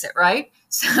nobody likes it, right?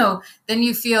 So then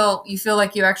you feel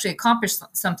like you actually accomplished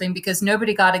something because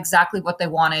nobody got exactly what they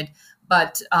wanted.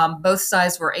 But both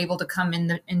sides were able to come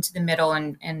into the middle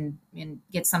and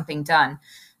get something done.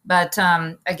 But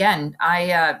again,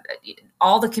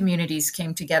 all the communities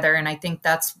came together, and I think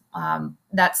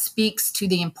that speaks to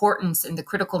the importance and the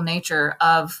critical nature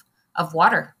of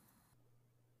water.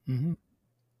 Mm-hmm.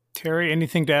 Terry,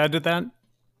 anything to add to that?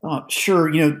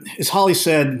 Sure. As Holly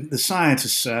said, the science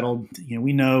is settled.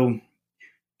 We know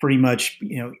pretty much,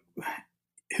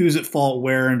 who's at fault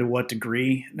where and to what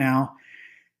degree now.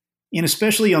 And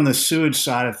especially on the sewage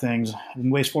side of things,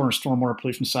 and wastewater and stormwater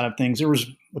pollution side of things, there was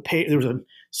a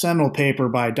seminal paper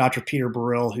by Dr. Peter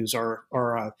Burrill, who's our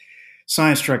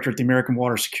science director at the American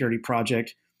Water Security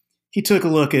Project. He took a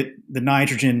look at the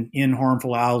nitrogen in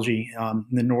harmful algae in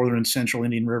the northern and central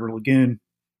Indian River Lagoon,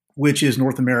 which is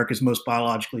North America's most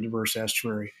biologically diverse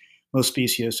estuary, most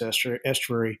specious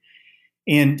estuary.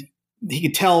 And he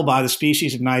could tell by the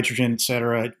species of nitrogen, et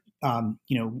cetera,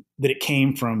 that it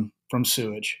came from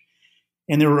sewage.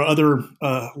 And there were other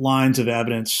lines of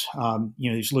evidence.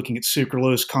 He's looking at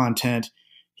sucralose content.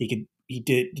 He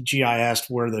did GIS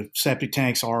where the septic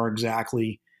tanks are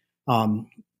exactly.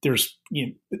 There's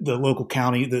the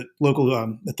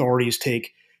local authorities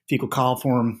take fecal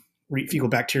coliform, fecal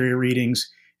bacteria readings,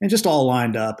 and just all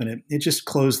lined up, and it just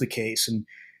closed the case. And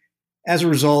as a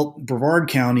result, Brevard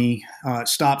County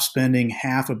stopped spending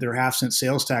half of their half-cent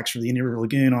sales tax for the Indian River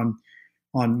Lagoon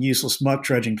on useless muck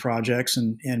dredging projects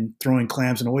and throwing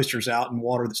clams and oysters out in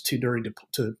water that's too dirty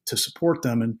to support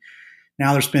them. And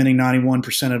now they're spending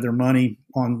 91% of their money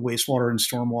on wastewater and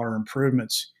stormwater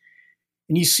improvements.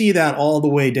 And you see that all the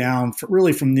way down,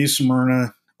 really from New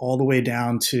Smyrna all the way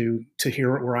down to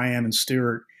here where I am in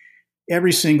Stewart.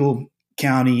 Every single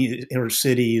county or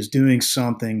city is doing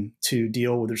something to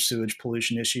deal with their sewage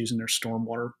pollution issues and their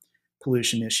stormwater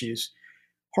pollution issues.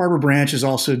 Harbor Branch has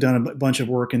also done a bunch of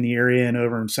work in the area, and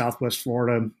over in Southwest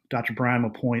Florida, Dr. Brian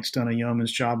LaPointe's done a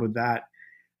yeoman's job with that.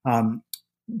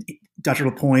 Dr.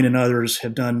 LaPointe and others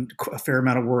have done a fair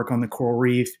amount of work on the coral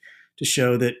reef to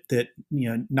show that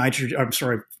nutrient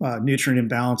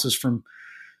imbalances from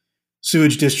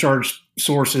sewage discharge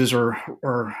sources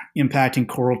are impacting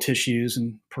coral tissues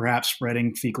and perhaps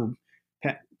spreading fecal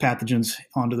pathogens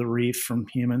onto the reef from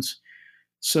humans.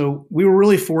 So we were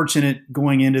really fortunate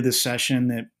going into this session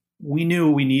that we knew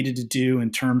what we needed to do in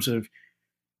terms of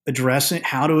addressing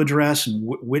how to address and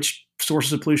which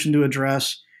sources of pollution to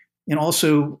address. And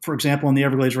also, for example, on the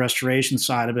Everglades restoration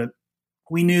side of it,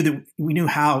 we know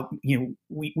how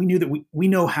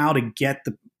to get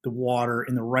the water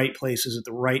in the right places at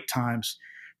the right times,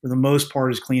 for the most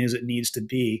part as clean as it needs to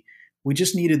be. We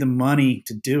just needed the money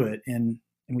to do it, and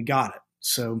we got it.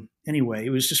 So anyway,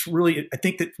 it was just really, I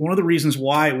think that one of the reasons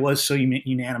why it was so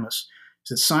unanimous is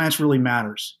that science really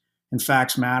matters and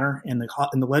facts matter, and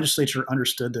the legislature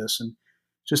understood this. And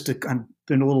just to, I've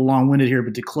been a little long-winded here,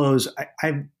 but to close,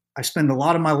 I spend a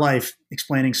lot of my life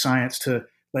explaining science to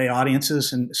lay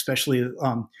audiences and especially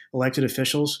elected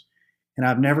officials, and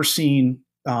I've never seen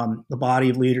the body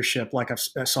of leadership like I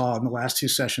saw in the last two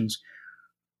sessions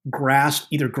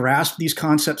either grasp these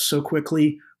concepts so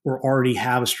quickly or already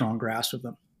have a strong grasp of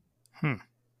them.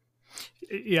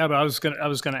 Yeah, but I was going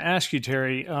to ask you,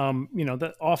 Terry.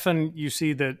 That often you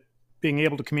see that being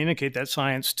able to communicate that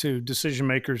science to decision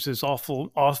makers is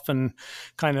often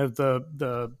kind of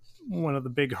the one of the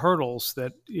big hurdles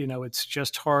that it's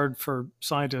just hard for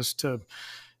scientists to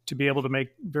be able to make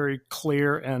very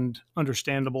clear and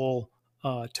understandable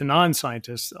to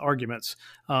non-scientists arguments.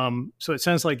 So it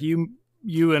sounds like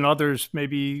you and others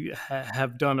maybe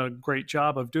have done a great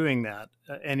job of doing that.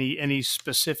 Any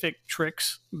specific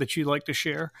tricks that you'd like to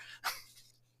share?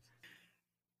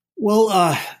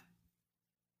 Well,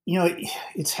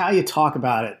 it's how you talk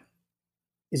about it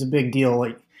is a big deal.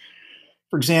 Like,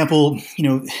 for example,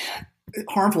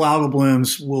 harmful algal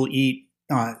blooms will eat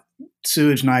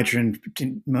sewage nitrogen,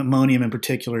 ammonium in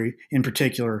particular,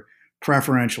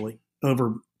 preferentially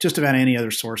over just about any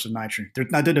other source of nitrogen.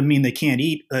 That doesn't mean they can't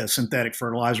eat synthetic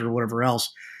fertilizer or whatever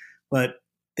else, but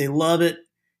they love it.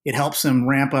 It helps them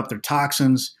ramp up their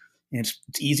toxins, and it's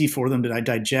easy for them to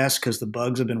digest because the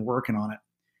bugs have been working on it.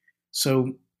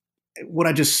 So what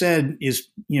I just said is,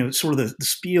 sort of the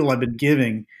spiel I've been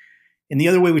giving. And the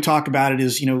other way we talk about it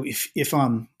is,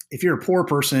 if you're a poor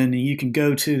person and you can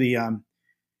go to the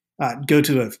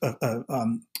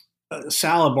a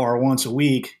salad bar once a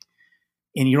week,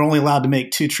 and you're only allowed to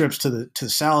make 2 trips to the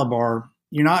salad bar,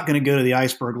 you're not going to go to the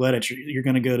iceberg lettuce. You're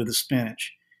going to go to the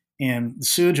spinach. And the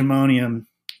sewage ammonium,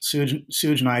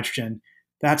 sewage nitrogen,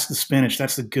 that's the spinach.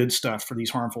 That's the good stuff for these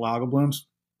harmful algal blooms.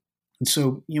 And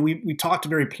so, we talked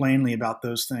very plainly about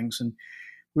those things. And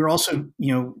we were also,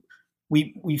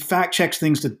 we fact checked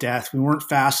things to death. We weren't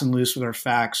fast and loose with our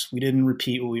facts. We didn't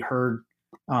repeat what we heard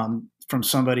from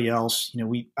somebody else.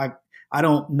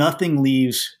 Nothing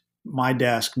leaves my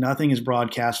desk. Nothing is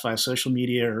broadcast via social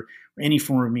media or any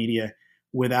form of media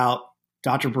without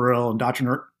Dr. Burrill and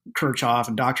Dr. Kirchhoff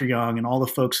and Dr. Young and all the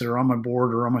folks that are on my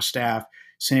board or on my staff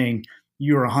saying,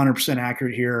 you are 100%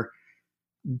 accurate here.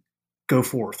 Go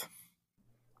forth.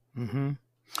 Mm-hmm.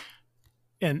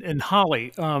 And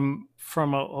Holly,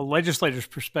 from a legislator's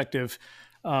perspective,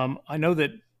 I know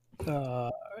that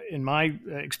in my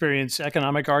experience,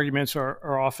 economic arguments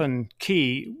are often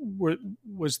key.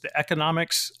 Was the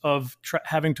economics of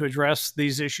having to address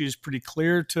these issues pretty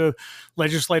clear to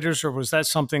legislators, or was that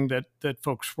something that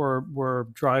folks were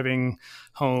driving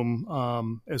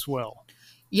home as well?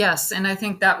 Yes, and I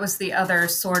think that was the other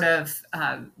sort of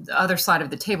the other side of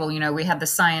the table. We had the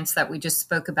science that we just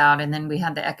spoke about, and then we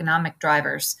had the economic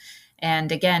drivers.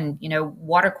 And again,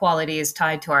 water quality is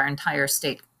tied to our entire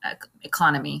state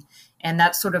economy. And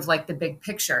that's sort of like the big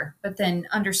picture. But then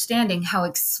understanding how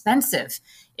expensive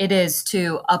it is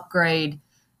to upgrade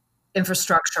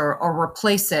infrastructure or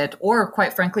replace it, or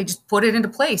quite frankly, just put it into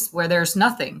place where there's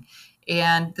nothing.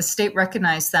 And the state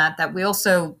recognized that we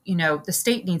also, the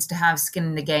state needs to have skin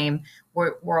in the game.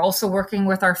 We're also working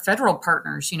with our federal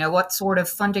partners, what sort of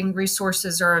funding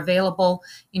resources are available,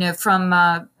 from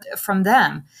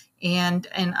them. And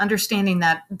understanding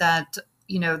that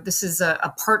this is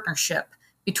a partnership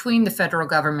between the federal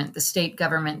government, the state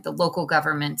government, the local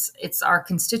governments. It's our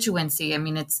constituency. I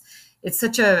mean, it's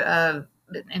such an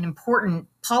important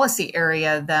policy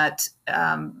area that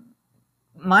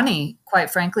money, quite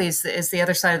frankly, is the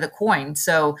other side of the coin.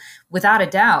 So without a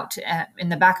doubt, in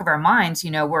the back of our minds,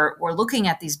 we're looking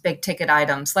at these big ticket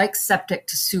items like septic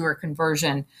to sewer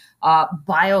conversion,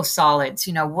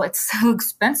 biosolids, what's so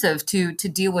expensive to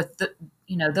deal with,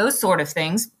 those sort of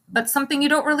things, but something you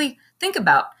don't really think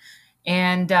about.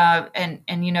 And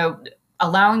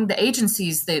allowing the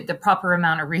agencies the proper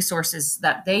amount of resources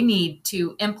that they need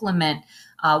to implement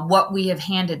what we have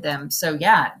handed them. So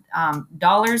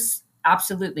dollars,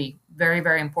 absolutely, very,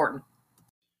 very important.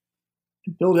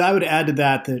 Bill, I would add to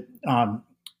that I'm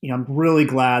really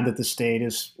glad that the state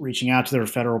is reaching out to their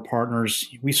federal partners.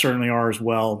 We certainly are as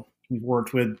well. We've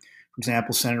worked with, for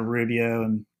example, Senator Rubio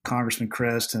and Congressman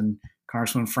Christ and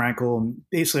Congressman Frankel, and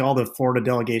basically all the Florida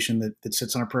delegation that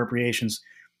sits on appropriations,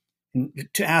 and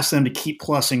to ask them to keep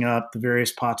plussing up the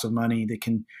various pots of money that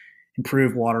can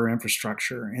improve water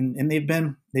infrastructure. And they've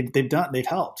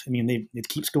helped. I mean, it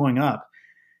keeps going up.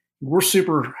 We're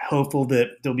super hopeful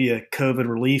that there'll be a COVID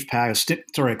relief package, a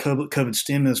COVID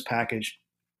stimulus package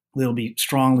that'll be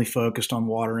strongly focused on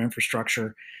water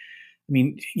infrastructure. I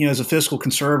mean, as a fiscal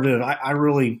conservative, I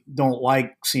really don't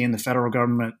like seeing the federal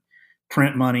government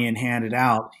print money and hand it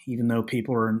out, even though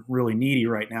people are really needy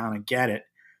right now, and I get it.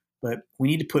 But we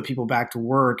need to put people back to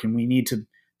work, and we need to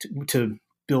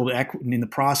build equity in the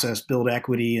process, build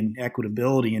equity and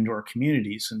equitability into our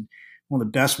communities. And one of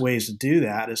the best ways to do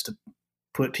that is to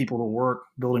put people to work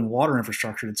building water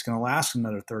infrastructure that's going to last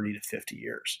another 30 to 50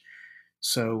 years.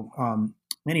 So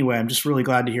anyway, I'm just really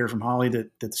glad to hear from Holly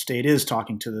that the state is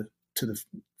talking to the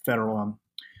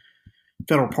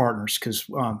federal partners, because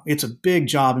it's a big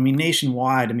job. I mean,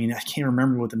 nationwide, I can't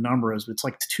remember what the number is, but it's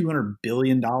like $200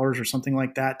 billion or something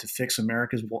like that to fix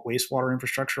America's wastewater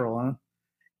infrastructure alone.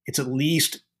 It's at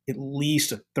least a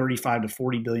 $35 to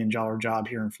 $40 billion job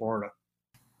here in Florida.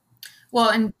 Well,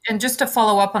 and just to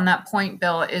follow up on that point,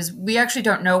 Bill, is we actually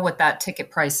don't know what that ticket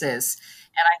price is.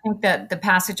 And I think that the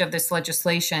passage of this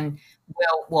legislation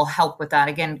will help with that.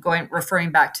 Again,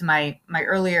 referring back to my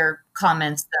earlier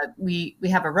comments, that we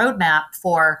have a roadmap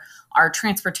for our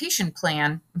transportation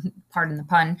plan, pardon the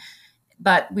pun,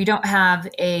 but we don't have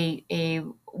a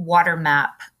water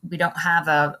map. We don't have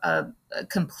a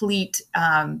complete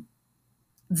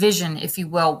vision, if you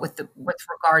will, with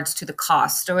regards to the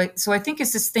cost. So I think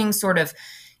as this thing sort of,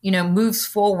 moves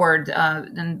forward,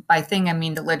 and by thing I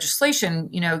mean the legislation,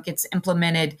 gets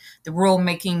implemented, the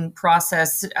rulemaking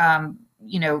process,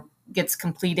 gets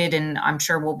completed, and I'm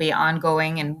sure will be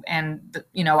ongoing. And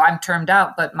I'm termed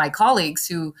out, but my colleagues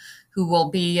who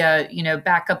will be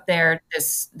back up there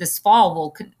this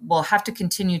fall will have to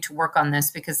continue to work on this,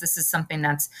 because this is something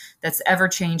that's ever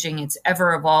changing, it's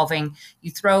ever evolving. You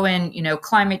throw in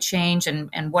climate change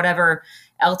and whatever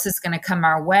else is going to come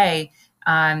our way.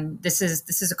 This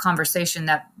is a conversation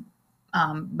that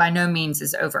by no means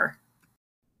is over.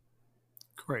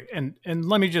 Great. And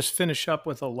let me just finish up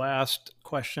with a last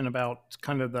question about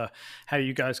kind of how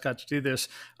you guys got to do this.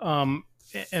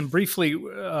 And briefly,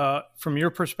 from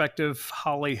your perspective,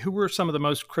 Holly, who were some of the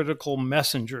most critical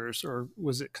messengers, or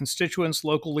was it constituents,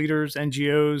 local leaders,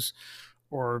 NGOs,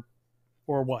 or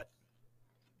what?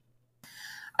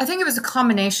 I think it was a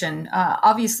combination.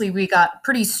 Obviously, we got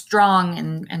pretty strong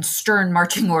and stern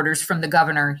marching orders from the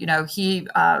governor. He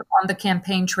on the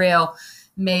campaign trail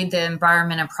made the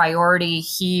environment a priority.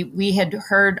 We had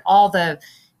heard all the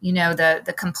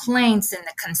complaints and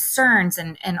the concerns,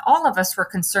 and all of us were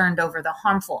concerned over the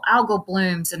harmful algal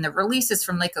blooms and the releases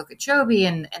from Lake Okeechobee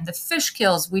and the fish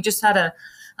kills. We just had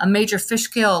a major fish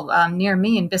kill near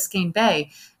me in Biscayne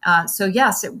Bay. So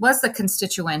yes, it was the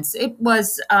constituents. It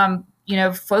was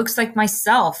folks like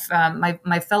myself,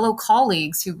 my fellow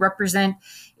colleagues who represent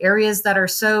areas that are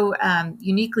so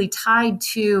uniquely tied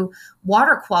to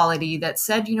water quality that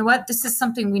said, you know what, this is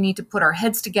something we need to put our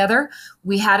heads together.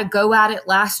 We had a go at it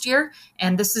last year,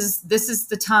 and this is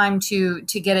the time to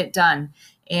get it done.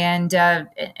 And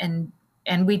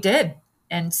we did.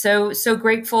 And so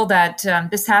grateful that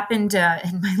this happened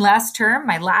in my last term,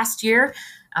 my last year.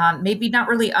 Maybe not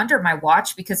really under my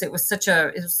watch because it was such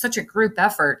a group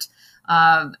effort,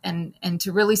 and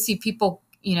to really see people,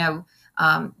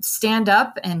 stand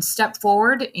up and step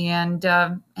forward and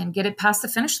get it past the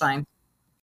finish line.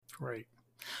 Great.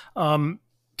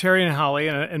 Terry and Holly,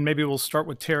 and maybe we'll start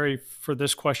with Terry for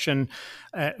this question.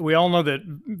 We all know that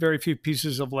very few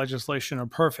pieces of legislation are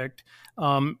perfect.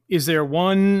 Is there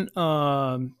one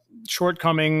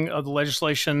shortcoming of the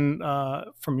legislation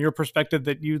from your perspective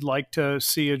that you'd like to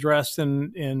see addressed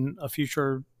in a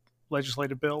future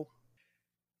legislative bill?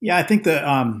 Yeah, I think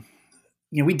that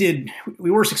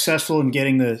we were successful in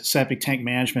getting the septic tank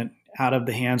management out of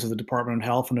the hands of the Department of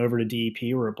Health and over to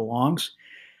DEP where it belongs.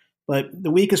 But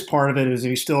the weakest part of it is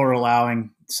we still are allowing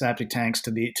septic tanks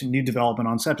to new development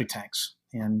on septic tanks,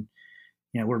 and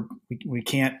we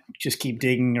can't just keep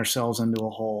digging ourselves into a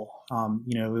hole.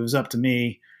 It was up to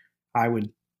me, I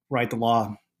would write the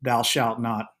law: "Thou shalt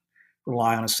not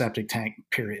rely on a septic tank."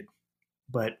 Period.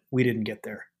 But we didn't get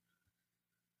there.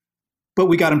 But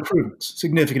we got improvements,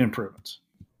 significant improvements.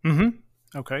 Mm-hmm.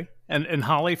 Okay. And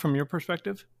Holly, from your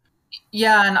perspective?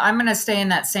 Yeah, and I'm going to stay in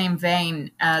that same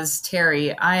vein as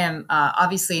Terry. I am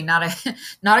obviously not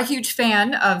a huge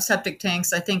fan of septic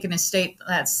tanks. I think in a state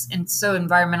that's so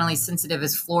environmentally sensitive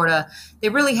as Florida, they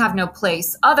really have no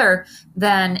place other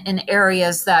than in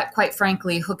areas that, quite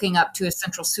frankly, hooking up to a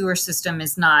central sewer system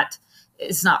is not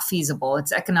feasible.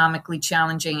 It's economically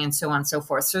challenging and so on and so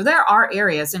forth. So there are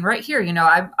areas, and right here,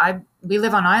 we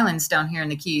live on islands down here in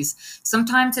the Keys.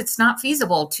 Sometimes it's not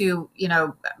feasible to,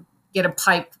 get a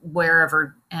pipe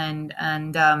wherever and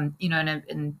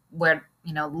in where,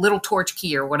 Little Torch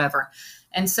Key or whatever.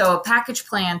 And so a package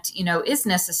plant, is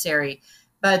necessary.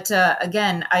 But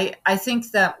again, I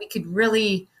think that we could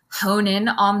really hone in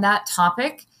on that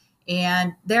topic.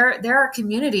 And there are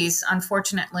communities,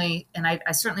 unfortunately, and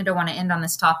I certainly don't want to end on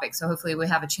this topic, so hopefully we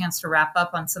have a chance to wrap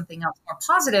up on something else more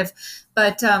positive,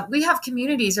 but we have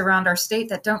communities around our state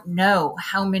that don't know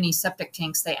how many septic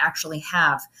tanks they actually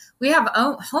have. We have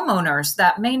homeowners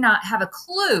that may not have a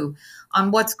clue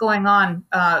on what's going on,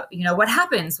 what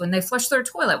happens when they flush their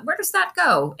toilet, where does that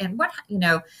go, and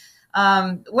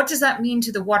what does that mean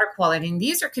to the water quality? And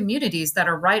these are communities that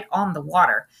are right on the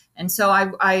water. And so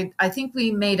I think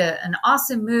we made an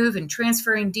awesome move in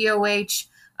transferring DOH,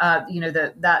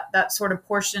 that sort of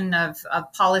portion of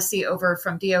policy over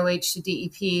from DOH to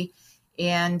DEP.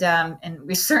 And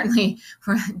we certainly,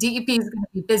 DEP is going to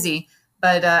be busy,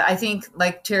 but I think,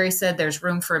 like Terry said, there's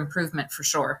room for improvement for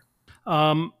sure.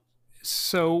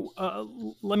 So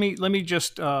let me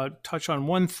just touch on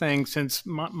one thing, since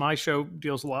my show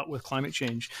deals a lot with climate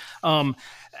change. I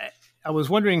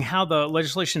was wondering how the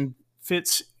legislation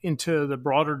fits into the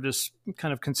broader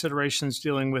kind of considerations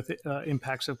dealing with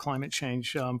impacts of climate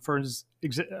change. For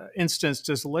instance,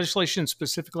 does the legislation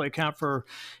specifically account for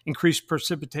increased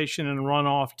precipitation and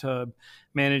runoff to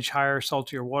manage higher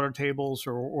saltier water tables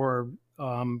or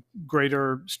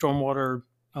greater stormwater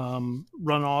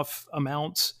runoff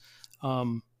amounts?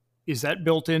 Is that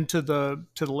built into the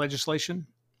legislation?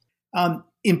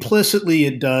 Implicitly,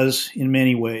 it does in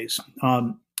many ways.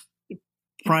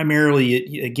 Primarily,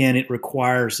 it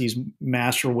requires these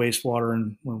master wastewater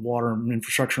and water and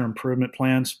infrastructure improvement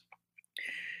plans.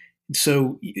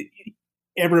 So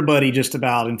everybody just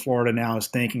about in Florida now is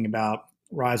thinking about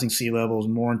rising sea levels,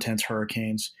 more intense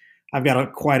hurricanes. I've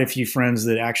got quite a few friends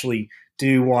that actually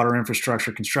do water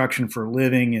infrastructure construction for a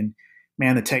living, and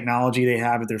man, the technology they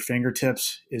have at their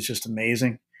fingertips is just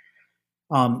amazing.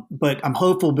 But I'm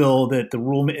hopeful, Bill, that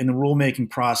in the rulemaking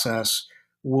process,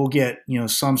 we'll get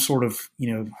some sort of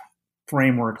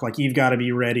framework. Like, you've got to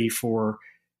be ready for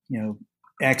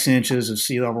X inches of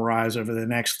sea level rise over the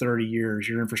next 30 years.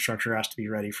 Your infrastructure has to be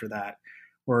ready for that.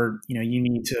 Or you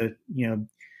need to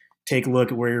take a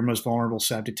look at where your most vulnerable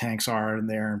septic tanks are in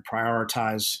there and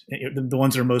prioritize the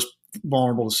ones that are most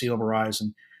vulnerable to sea level rise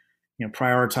and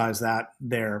prioritize that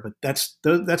there. But that's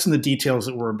in the details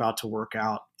that we're about to work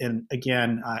out. And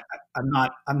again,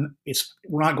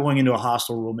 we're not going into a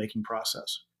hostile rulemaking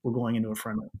process. We're going into a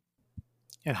friendly.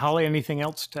 And Holly, anything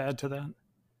else to add to that?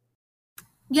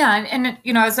 Yeah, and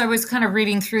you know, as I was kind of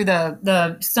reading through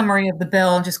the summary of the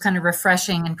bill and just kind of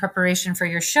refreshing in preparation for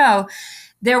your show,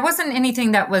 there wasn't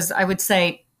anything that was, I would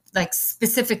say, like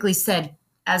specifically said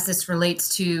as this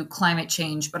relates to climate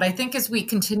change. But I think as we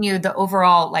continue the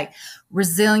overall like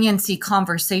resiliency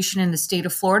conversation in the state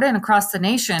of Florida and across the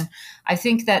nation, I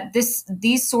think that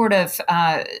these sort of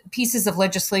pieces of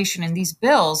legislation and these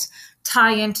bills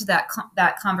tie into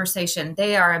that conversation.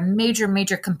 They are a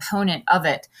major component of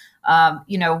it.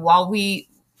 You know, while we,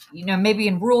 you know, maybe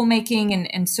in rulemaking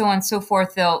and so on and so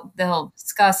forth, they'll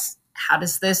discuss how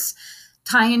does this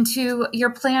tie into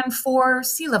your plan for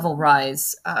sea level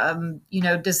rise? You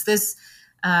know, does this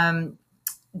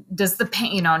does the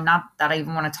you know, not that I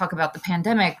even want to talk about the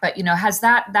pandemic, but you know, has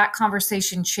that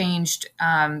conversation changed?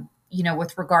 You know,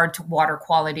 with regard to water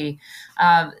quality,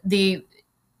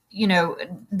 you know,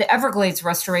 the Everglades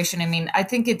restoration. I mean, I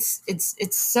think it's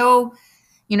so.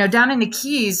 You know, down in the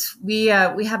Keys, we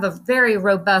have a very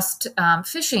robust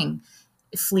fishing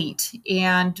fleet,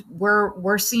 and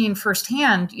we're seeing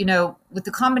firsthand, you know, with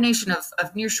the combination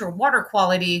of nearshore water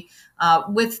quality,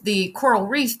 with the coral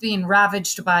reef being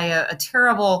ravaged by a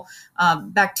terrible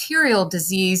bacterial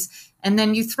disease, and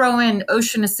then you throw in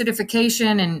ocean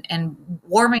acidification and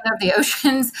warming of the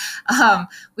oceans,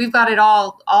 we've got it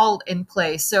all in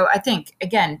place. So I think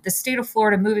again, the state of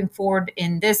Florida moving forward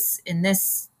in this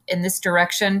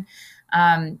direction,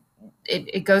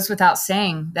 it goes without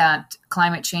saying that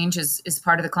climate change is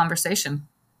part of the conversation.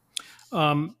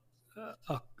 A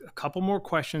couple more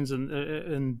questions,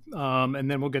 and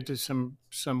then we'll get to some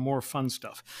more fun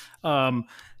stuff.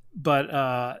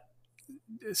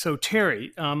 So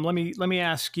Terry, let me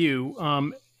ask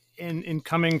you. In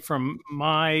coming from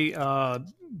my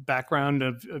background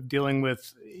of dealing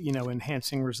with, you know,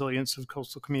 enhancing resilience of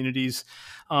coastal communities,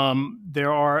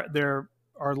 there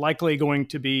are likely going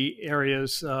to be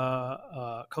areas,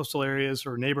 coastal areas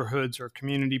or neighborhoods or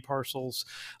community parcels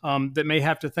that may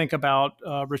have to think about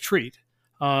retreat,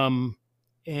 and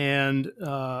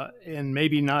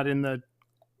maybe not in the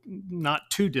not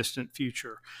too distant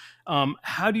future.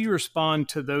 How do you respond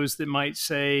to those that might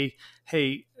say,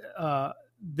 hey,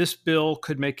 this bill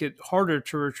could make it harder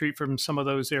to retreat from some of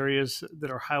those areas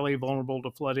that are highly vulnerable to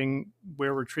flooding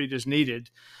where retreat is needed,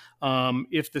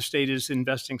 if the state is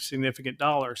investing significant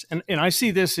dollars? And I see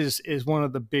this as one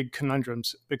of the big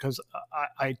conundrums, because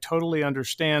I totally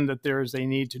understand that there is a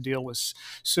need to deal with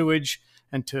sewage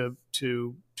and to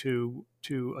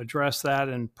address that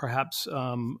and perhaps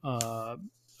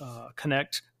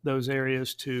connect those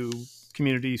areas to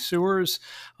community sewers.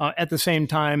 At the same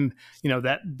time, you know,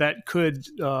 that could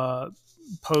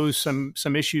pose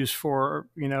some issues for,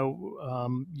 you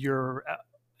know, your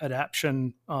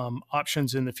adaptation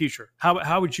options in the future.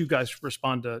 How would you guys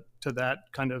respond to that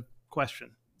kind of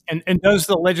question? And does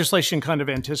the legislation kind of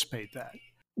anticipate that?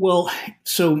 Well,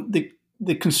 so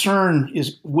the concern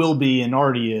will be and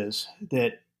already is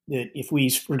that if we,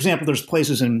 for example, there's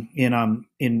places in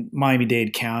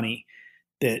Miami-Dade County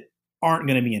that aren't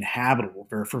going to be inhabitable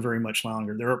for very much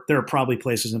longer. There are probably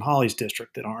places in Holly's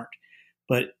district that aren't,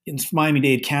 but in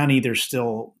Miami-Dade County, there's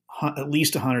still at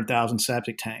least 100,000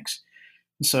 septic tanks.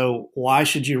 And so why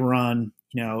should you run,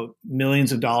 you know,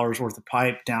 millions of dollars worth of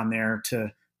pipe down there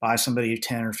to buy somebody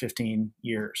 10 or 15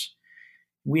 years?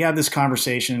 We have this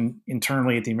conversation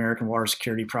internally at the American Water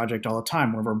Security Project all the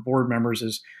time. One of our board members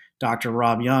is Dr.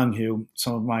 Rob Young, who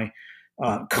some of my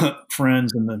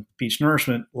friends in the beach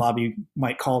nourishment lobby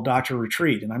might call Dr.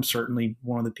 Retreat. And I'm certainly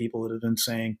one of the people that have been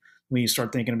saying we need to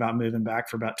start thinking about moving back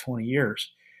for about 20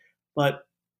 years. But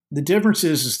the difference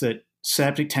is that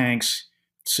septic tanks,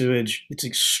 sewage, it's an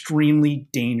extremely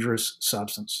dangerous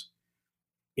substance.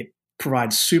 It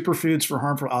provides superfoods for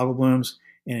harmful algal blooms,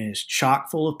 and it is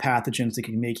chock full of pathogens that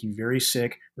can make you very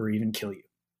sick or even kill you.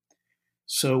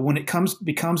 So when it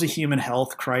becomes a human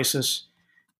health crisis,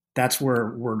 that's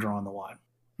where we're drawing the line.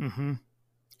 Mm-hmm.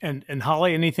 And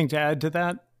Holly, anything to add to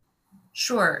that?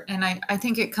 Sure. And I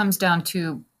think it comes down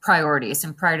to priorities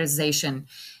and prioritization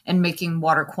and making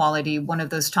water quality one of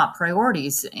those top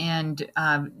priorities. And,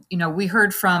 you know, we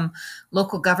heard from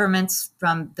local governments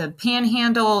from the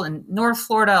Panhandle and North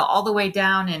Florida all the way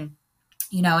down and,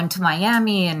 you know, into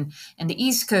Miami and the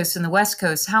East Coast and the West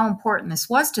Coast, how important this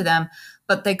was to them,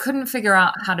 but they couldn't figure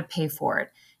out how to pay for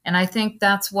it. And I think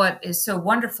that's what is so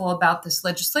wonderful about this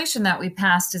legislation that we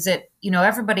passed is that, you know,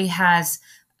 everybody has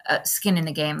skin in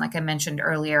the game, like I mentioned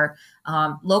earlier.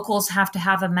 Locals have to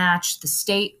have a match. The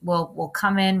state will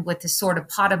come in with this sort of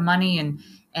pot of money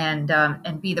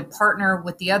and be the partner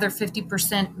with the other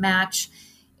 50% match.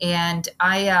 And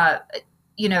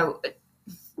you know,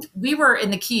 we were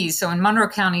in the Keys. So in Monroe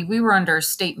County, we were under a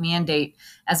state mandate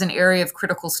as an area of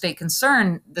critical state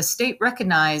concern. The state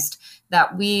recognized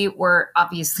that we were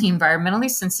obviously environmentally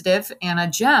sensitive and a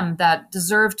gem that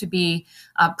deserved to be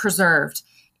preserved.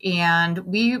 And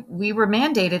we were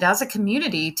mandated as a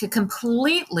community to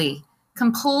completely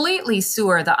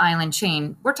sewer the island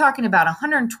chain. We're talking about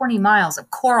 120 miles of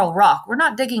coral rock. We're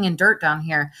not digging in dirt down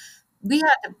here. We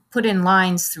had to put in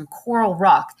lines through coral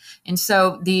rock. And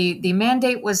so the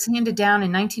mandate was handed down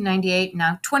in 1998.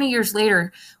 Now, 20 years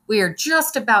later, we are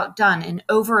just about done and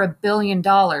over $1 billion.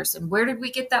 And where did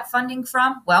we get that funding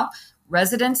from? Well,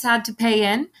 residents had to pay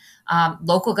in.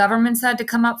 Local governments had to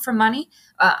come up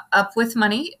with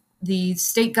money. The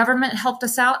state government helped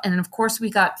us out. And of course, we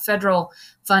got federal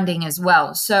funding as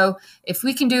well. So if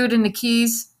we can do it in the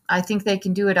Keys, I think they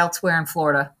can do it elsewhere in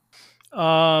Florida.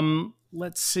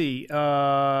 Let's see,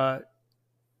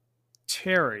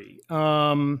 Terry.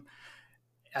 I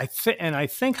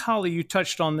think Holly, you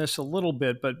touched on this a little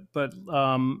bit, but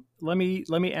let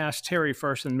me ask Terry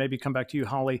first, and maybe come back to you,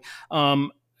 Holly.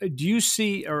 Do you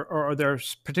see, or are there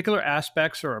particular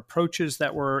aspects or approaches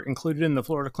that were included in the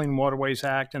Florida Clean Waterways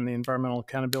Act and the Environmental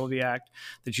Accountability Act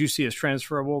that you see as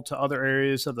transferable to other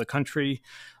areas of the country,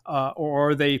 or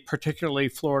are they particularly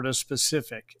Florida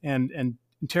specific? And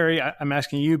Terry, I'm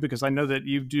asking you because I know that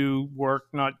you do work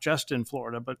not just in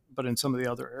Florida, but in some of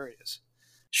the other areas.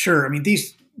 Sure. I mean,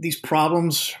 these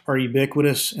problems are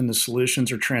ubiquitous and the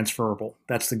solutions are transferable.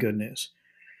 That's the good news.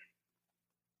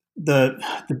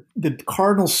 The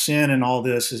cardinal sin in all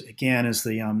this is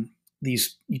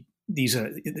these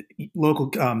local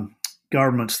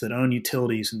governments that own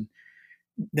utilities and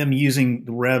them using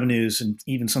the revenues and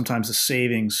even sometimes the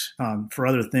savings for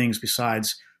other things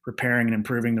besides repairing and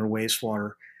improving their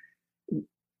wastewater.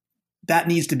 That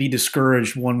needs to be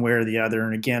discouraged one way or the other.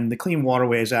 And again, the Clean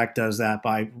Waterways Act does that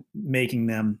by making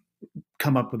them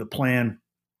come up with a plan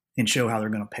and show how they're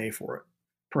going to pay for it,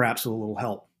 perhaps with a little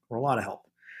help or a lot of help.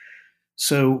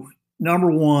 So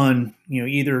number one,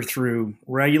 either through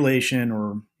regulation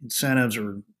or incentives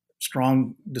or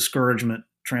strong discouragement,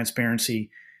 transparency,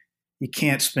 you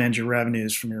can't spend your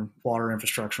revenues from your water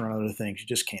infrastructure on other things. You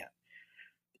just can't.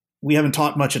 We haven't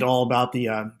talked much at all about the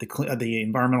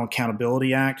Environmental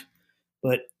Accountability Act,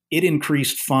 but it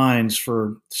increased fines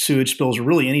for sewage spills or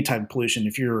really any type of pollution.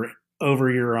 If you're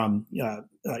over your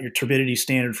turbidity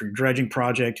standard for your dredging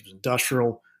project,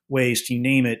 industrial waste, you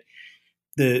name it,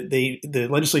 the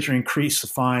legislature increased the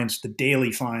fines, the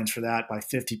daily fines for that by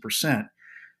 50%.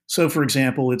 So, for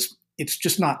example, it's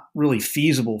just not really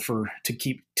feasible to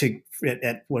keep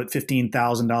at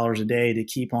 $15,000 a day to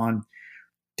keep on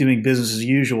doing business as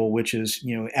usual, which is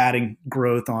adding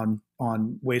growth on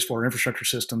wastewater infrastructure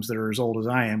systems that are as old as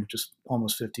I am, which is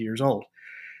almost 50 years old.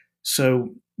 So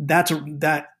that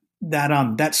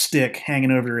stick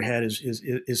hanging over your head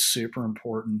is super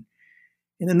important.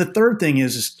 And then the third thing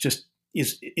is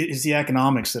the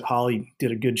economics that Holly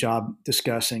did a good job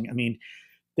discussing. I mean,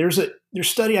 there's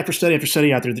study after study after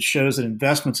study out there that shows that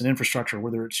investments in infrastructure,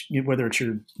 whether it's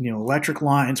your electric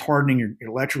lines, hardening your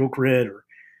electrical grid, or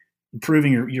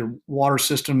improving your water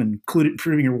system and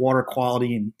improving your water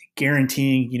quality and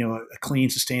guaranteeing, a clean,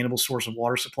 sustainable source of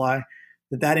water supply,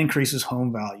 that increases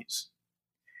home values.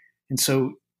 And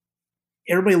so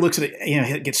everybody looks at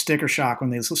it, gets sticker shock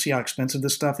when they see how expensive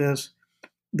this stuff is.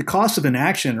 The costs of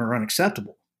inaction are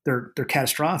unacceptable. They're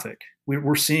catastrophic.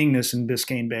 We're seeing this in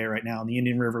Biscayne Bay right now, in the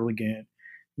Indian River Lagoon.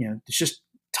 It's just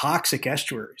toxic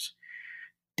estuaries,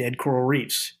 dead coral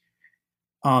reefs.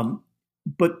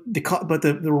 But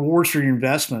the rewards for your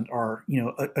investment are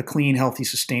a clean, healthy,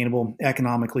 sustainable,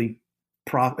 economically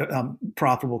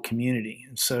profitable community.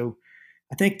 And so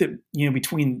I think that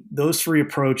between those three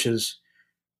approaches,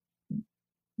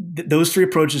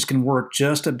 can work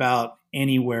just about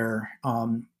anywhere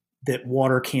that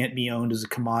water can't be owned as a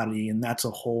commodity, and that's a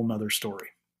whole nother story.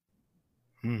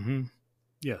 Mm-hmm.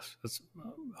 Yes, that's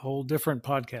a whole different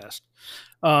podcast.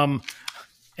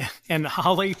 And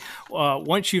Holly,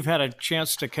 once you've had a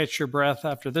chance to catch your breath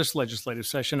after this legislative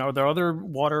session, are there other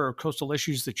water or coastal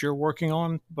issues that you're working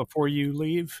on before you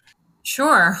leave?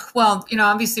 Sure. Well,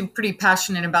 obviously I'm pretty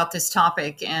passionate about this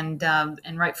topic, and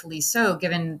rightfully so,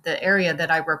 given the area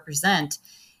that I represent.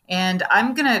 And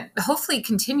I'm going to hopefully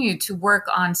continue to work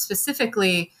on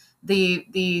specifically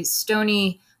the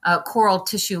stony coral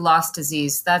tissue loss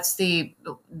disease. That's the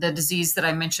disease that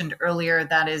I mentioned earlier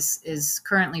that is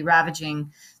currently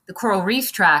ravaging the coral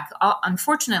reef tract.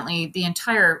 Unfortunately, the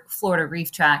entire Florida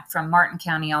reef tract from Martin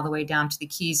County all the way down to the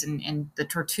Keys and the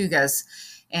Tortugas.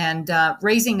 and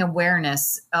raising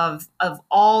awareness of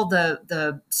all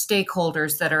the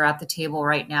stakeholders that are at the table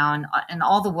right now, and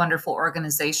all the wonderful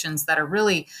organizations that are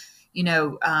really,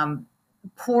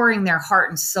 pouring their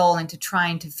heart and soul into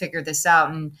trying to figure this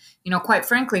out. And, quite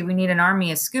frankly, we need an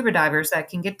army of scuba divers that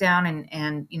can get down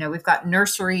and we've got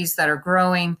nurseries that are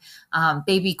growing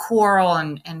baby coral,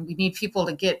 and we need people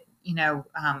to get,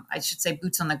 I should say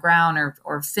boots on the ground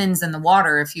or fins in the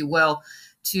water, if you will,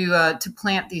 to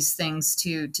plant these things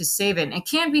to save it. And it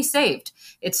can be saved.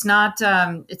 It's not,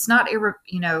 I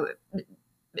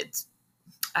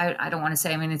don't want to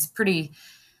say, it's pretty,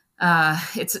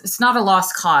 it's not a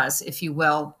lost cause, if you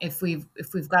will, if we've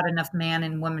got enough man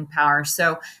and woman power.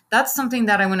 So that's something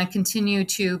that I want to continue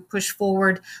to push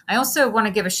forward. I also want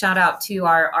to give a shout out to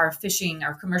our fishing,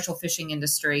 our commercial fishing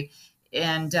industry,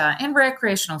 and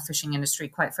recreational fishing industry.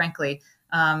 Quite frankly,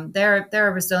 they're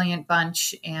a resilient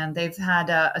bunch, and they've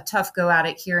had a tough go at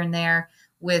it here and there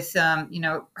with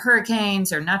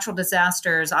hurricanes or natural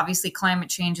disasters. Obviously, climate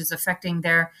change is affecting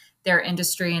their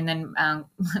industry. And then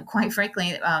quite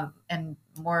frankly, and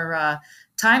more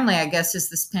timely, I guess, is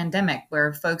this pandemic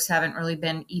where folks haven't really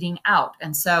been eating out.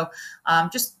 And so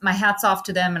just my hat's off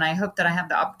to them. And I hope that I have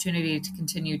the opportunity to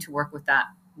continue to work with that,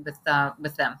 with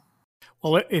them.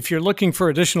 Well, if you're looking for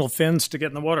additional fins to get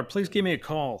in the water, please give me a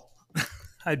call.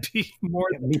 I'd be more.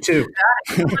 Yeah, me too.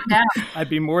 I'd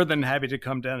be more than happy to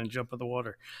come down and jump in the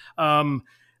water. And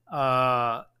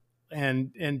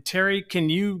Terry, can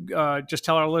you just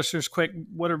tell our listeners quick,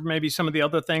 what are maybe some of the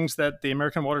other things that the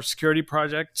American Water Security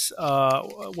Project,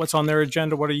 what's on their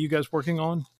agenda? What are you guys working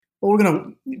on? Well, we're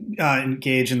going to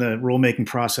engage in the rulemaking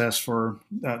process for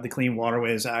the Clean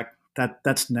Waterways Act.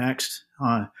 That's next.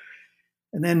 And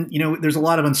then, there's a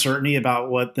lot of uncertainty about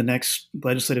what the next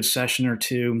legislative session or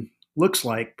two looks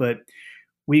like, but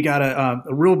we got a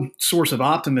real source of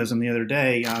optimism the other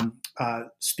day.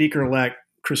 Speaker-elect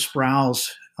Chris Sprowls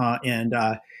and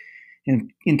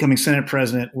incoming Senate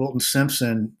President Wilton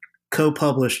Simpson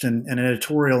co-published an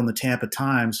editorial in the Tampa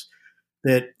Times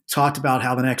that talked about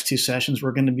how the next two sessions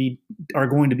are going to be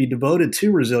devoted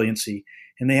to resiliency,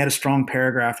 and they had a strong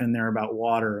paragraph in there about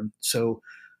water. And so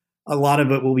a lot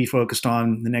of it will be focused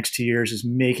on the next 2 years is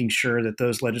making sure that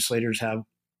those legislators have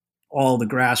all the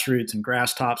grassroots and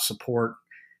grass top support,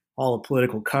 all the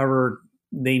political cover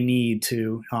they need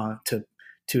to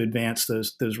advance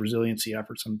those resiliency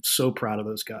efforts. I'm so proud of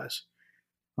those guys.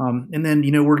 And then,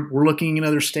 we're looking in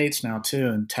other states now too.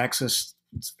 In Texas,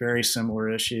 it's very similar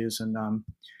issues. And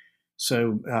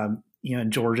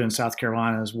in Georgia and South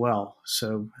Carolina as well.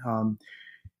 So,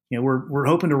 we're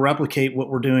hoping to replicate what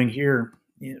we're doing here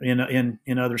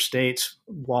in other states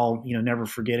while, never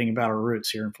forgetting about our roots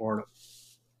here in Florida.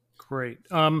 Great.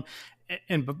 And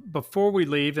before we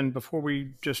leave and before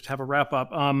we just have a wrap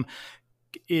up,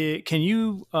 can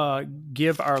you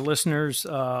give our listeners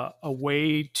a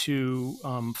way to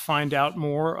find out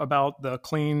more about the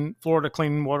Florida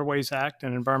Clean Waterways Act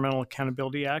and Environmental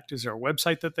Accountability Act? Is there a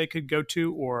website that they could go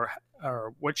to, or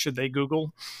what should they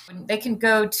Google? They can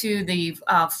go to the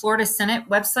Florida Senate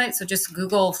website. So just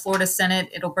Google Florida Senate.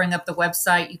 It'll bring up the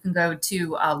website. You can go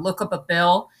to look up a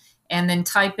bill and then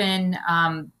type in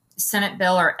Senate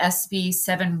bill or SB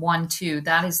 712.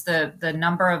 That is the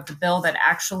number of the bill that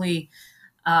actually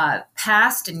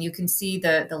passed, and you can see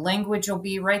the language will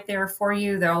be right there for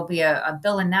you. There will be a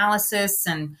bill analysis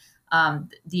and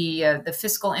the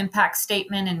fiscal impact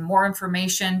statement and more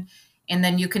information. And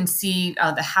then you can see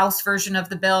the House version of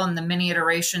the bill and the many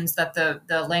iterations that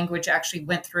the language actually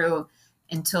went through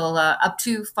until up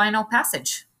to final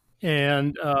passage.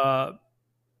 And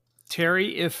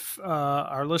Terry, if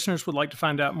our listeners would like to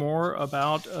find out more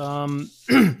about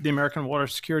the American Water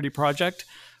Security Project,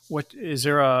 is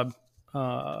there a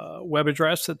web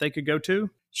address that they could go to?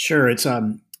 Sure. It's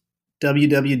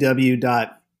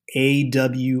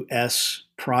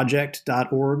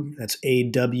www.awsproject.org. That's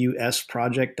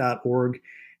awsproject.org.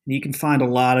 And you can find a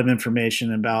lot of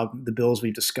information about the bills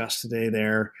we've discussed today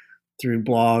there through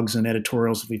blogs and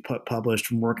editorials that we've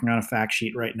published. I'm working on a fact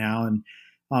sheet right now. And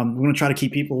we're going to try to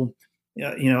keep people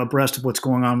abreast of what's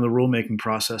going on in the rulemaking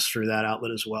process through that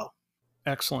outlet as well.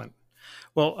 Excellent.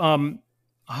 Well,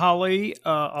 Holly,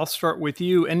 I'll start with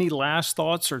you. Any last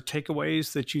thoughts or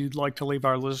takeaways that you'd like to leave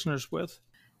our listeners with?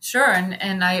 Sure.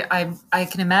 And I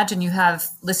can imagine you have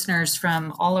listeners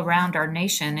from all around our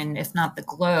nation, and if not the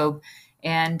globe.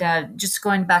 And just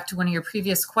going back to one of your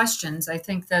previous questions, I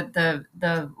think that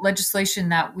the legislation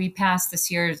that we passed this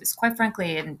year is quite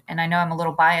frankly, and I know I'm a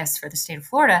little biased for the state of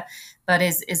Florida, but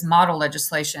is model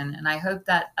legislation. And I hope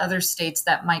that other states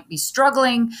that might be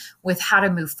struggling with how to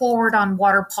move forward on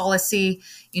water policy,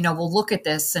 will look at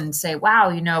this and say,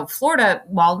 wow, Florida,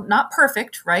 while not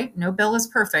perfect, right? No bill is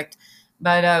perfect.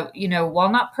 But,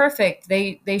 while not perfect,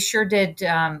 they sure did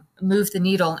move the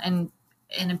needle and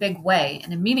in a big way,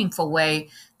 in a meaningful way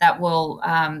that will,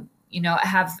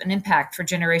 have an impact for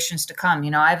generations to come.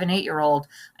 I have an 8-year-old.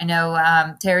 I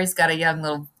know Terry's got a young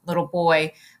little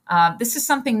boy. This is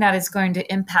something that is going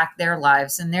to impact their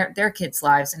lives and their kids'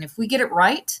 lives. And if we get it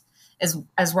right,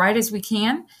 as right as we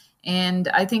can, and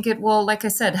I think it will, like I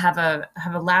said, have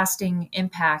a lasting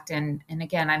impact. And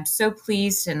again, I'm so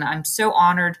pleased and I'm so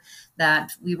honored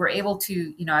that we were able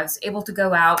to, I was able to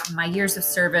go out in my years of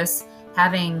service,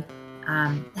 having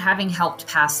helped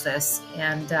pass this.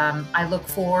 And I look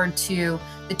forward to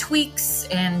the tweaks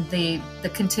and the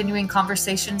continuing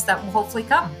conversations that will hopefully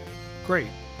come. Great.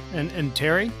 And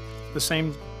Terry, the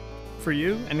same for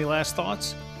you. Any last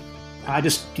thoughts? I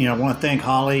just, want to thank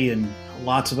Holly and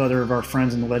lots of other of our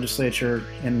friends in the legislature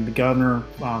and the governor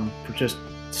for just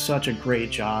such a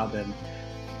great job. And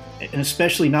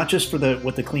especially not just for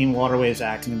what the Clean Waterways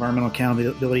Act and Environmental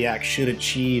Accountability Act should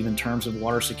achieve in terms of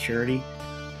water security.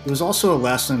 It was also a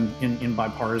lesson in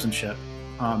bipartisanship.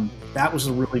 That was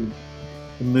a really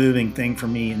moving thing for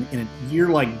me in a year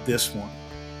like this one,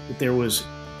 that there was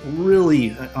really,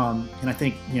 and I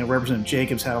think Representative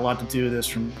Jacobs had a lot to do with this,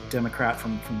 from Democrat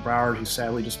from Broward, who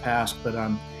sadly just passed. But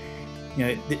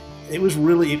it was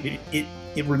really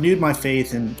it renewed my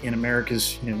faith in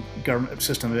America's government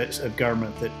system of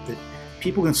government, that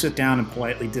people can sit down and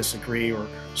politely disagree or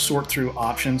sort through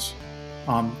options,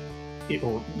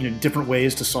 or different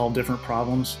ways to solve different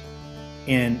problems,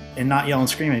 and not yell and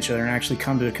scream at each other, and actually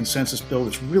come to a consensus bill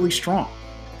that's really strong,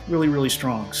 really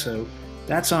strong. So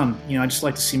that's I just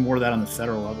like to see more of that on the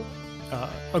federal level.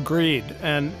 Agreed.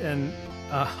 And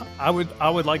I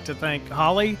would like to thank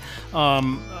Holly.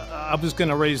 I was going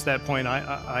to raise that point.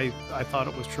 I thought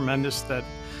it was tremendous that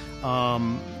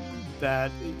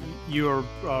that you're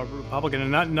Republican,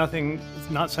 and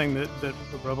not saying that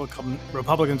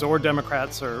Republicans or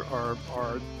Democrats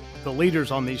are the leaders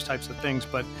on these types of things,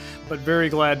 but very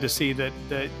glad to see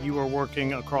that you are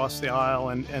working across the aisle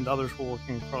and others were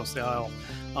working across the aisle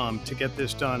to get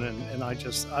this done. And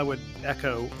I would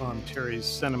echo Terry's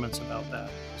sentiments about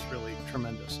that. It's really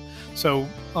tremendous. So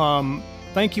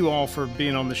thank you all for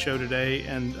being on the show today.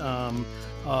 And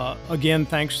again,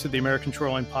 thanks to the American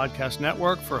Shoreline Podcast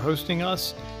Network for hosting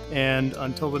us. And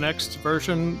until the next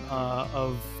version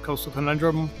of Coastal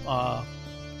Conundrum,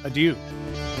 adieu.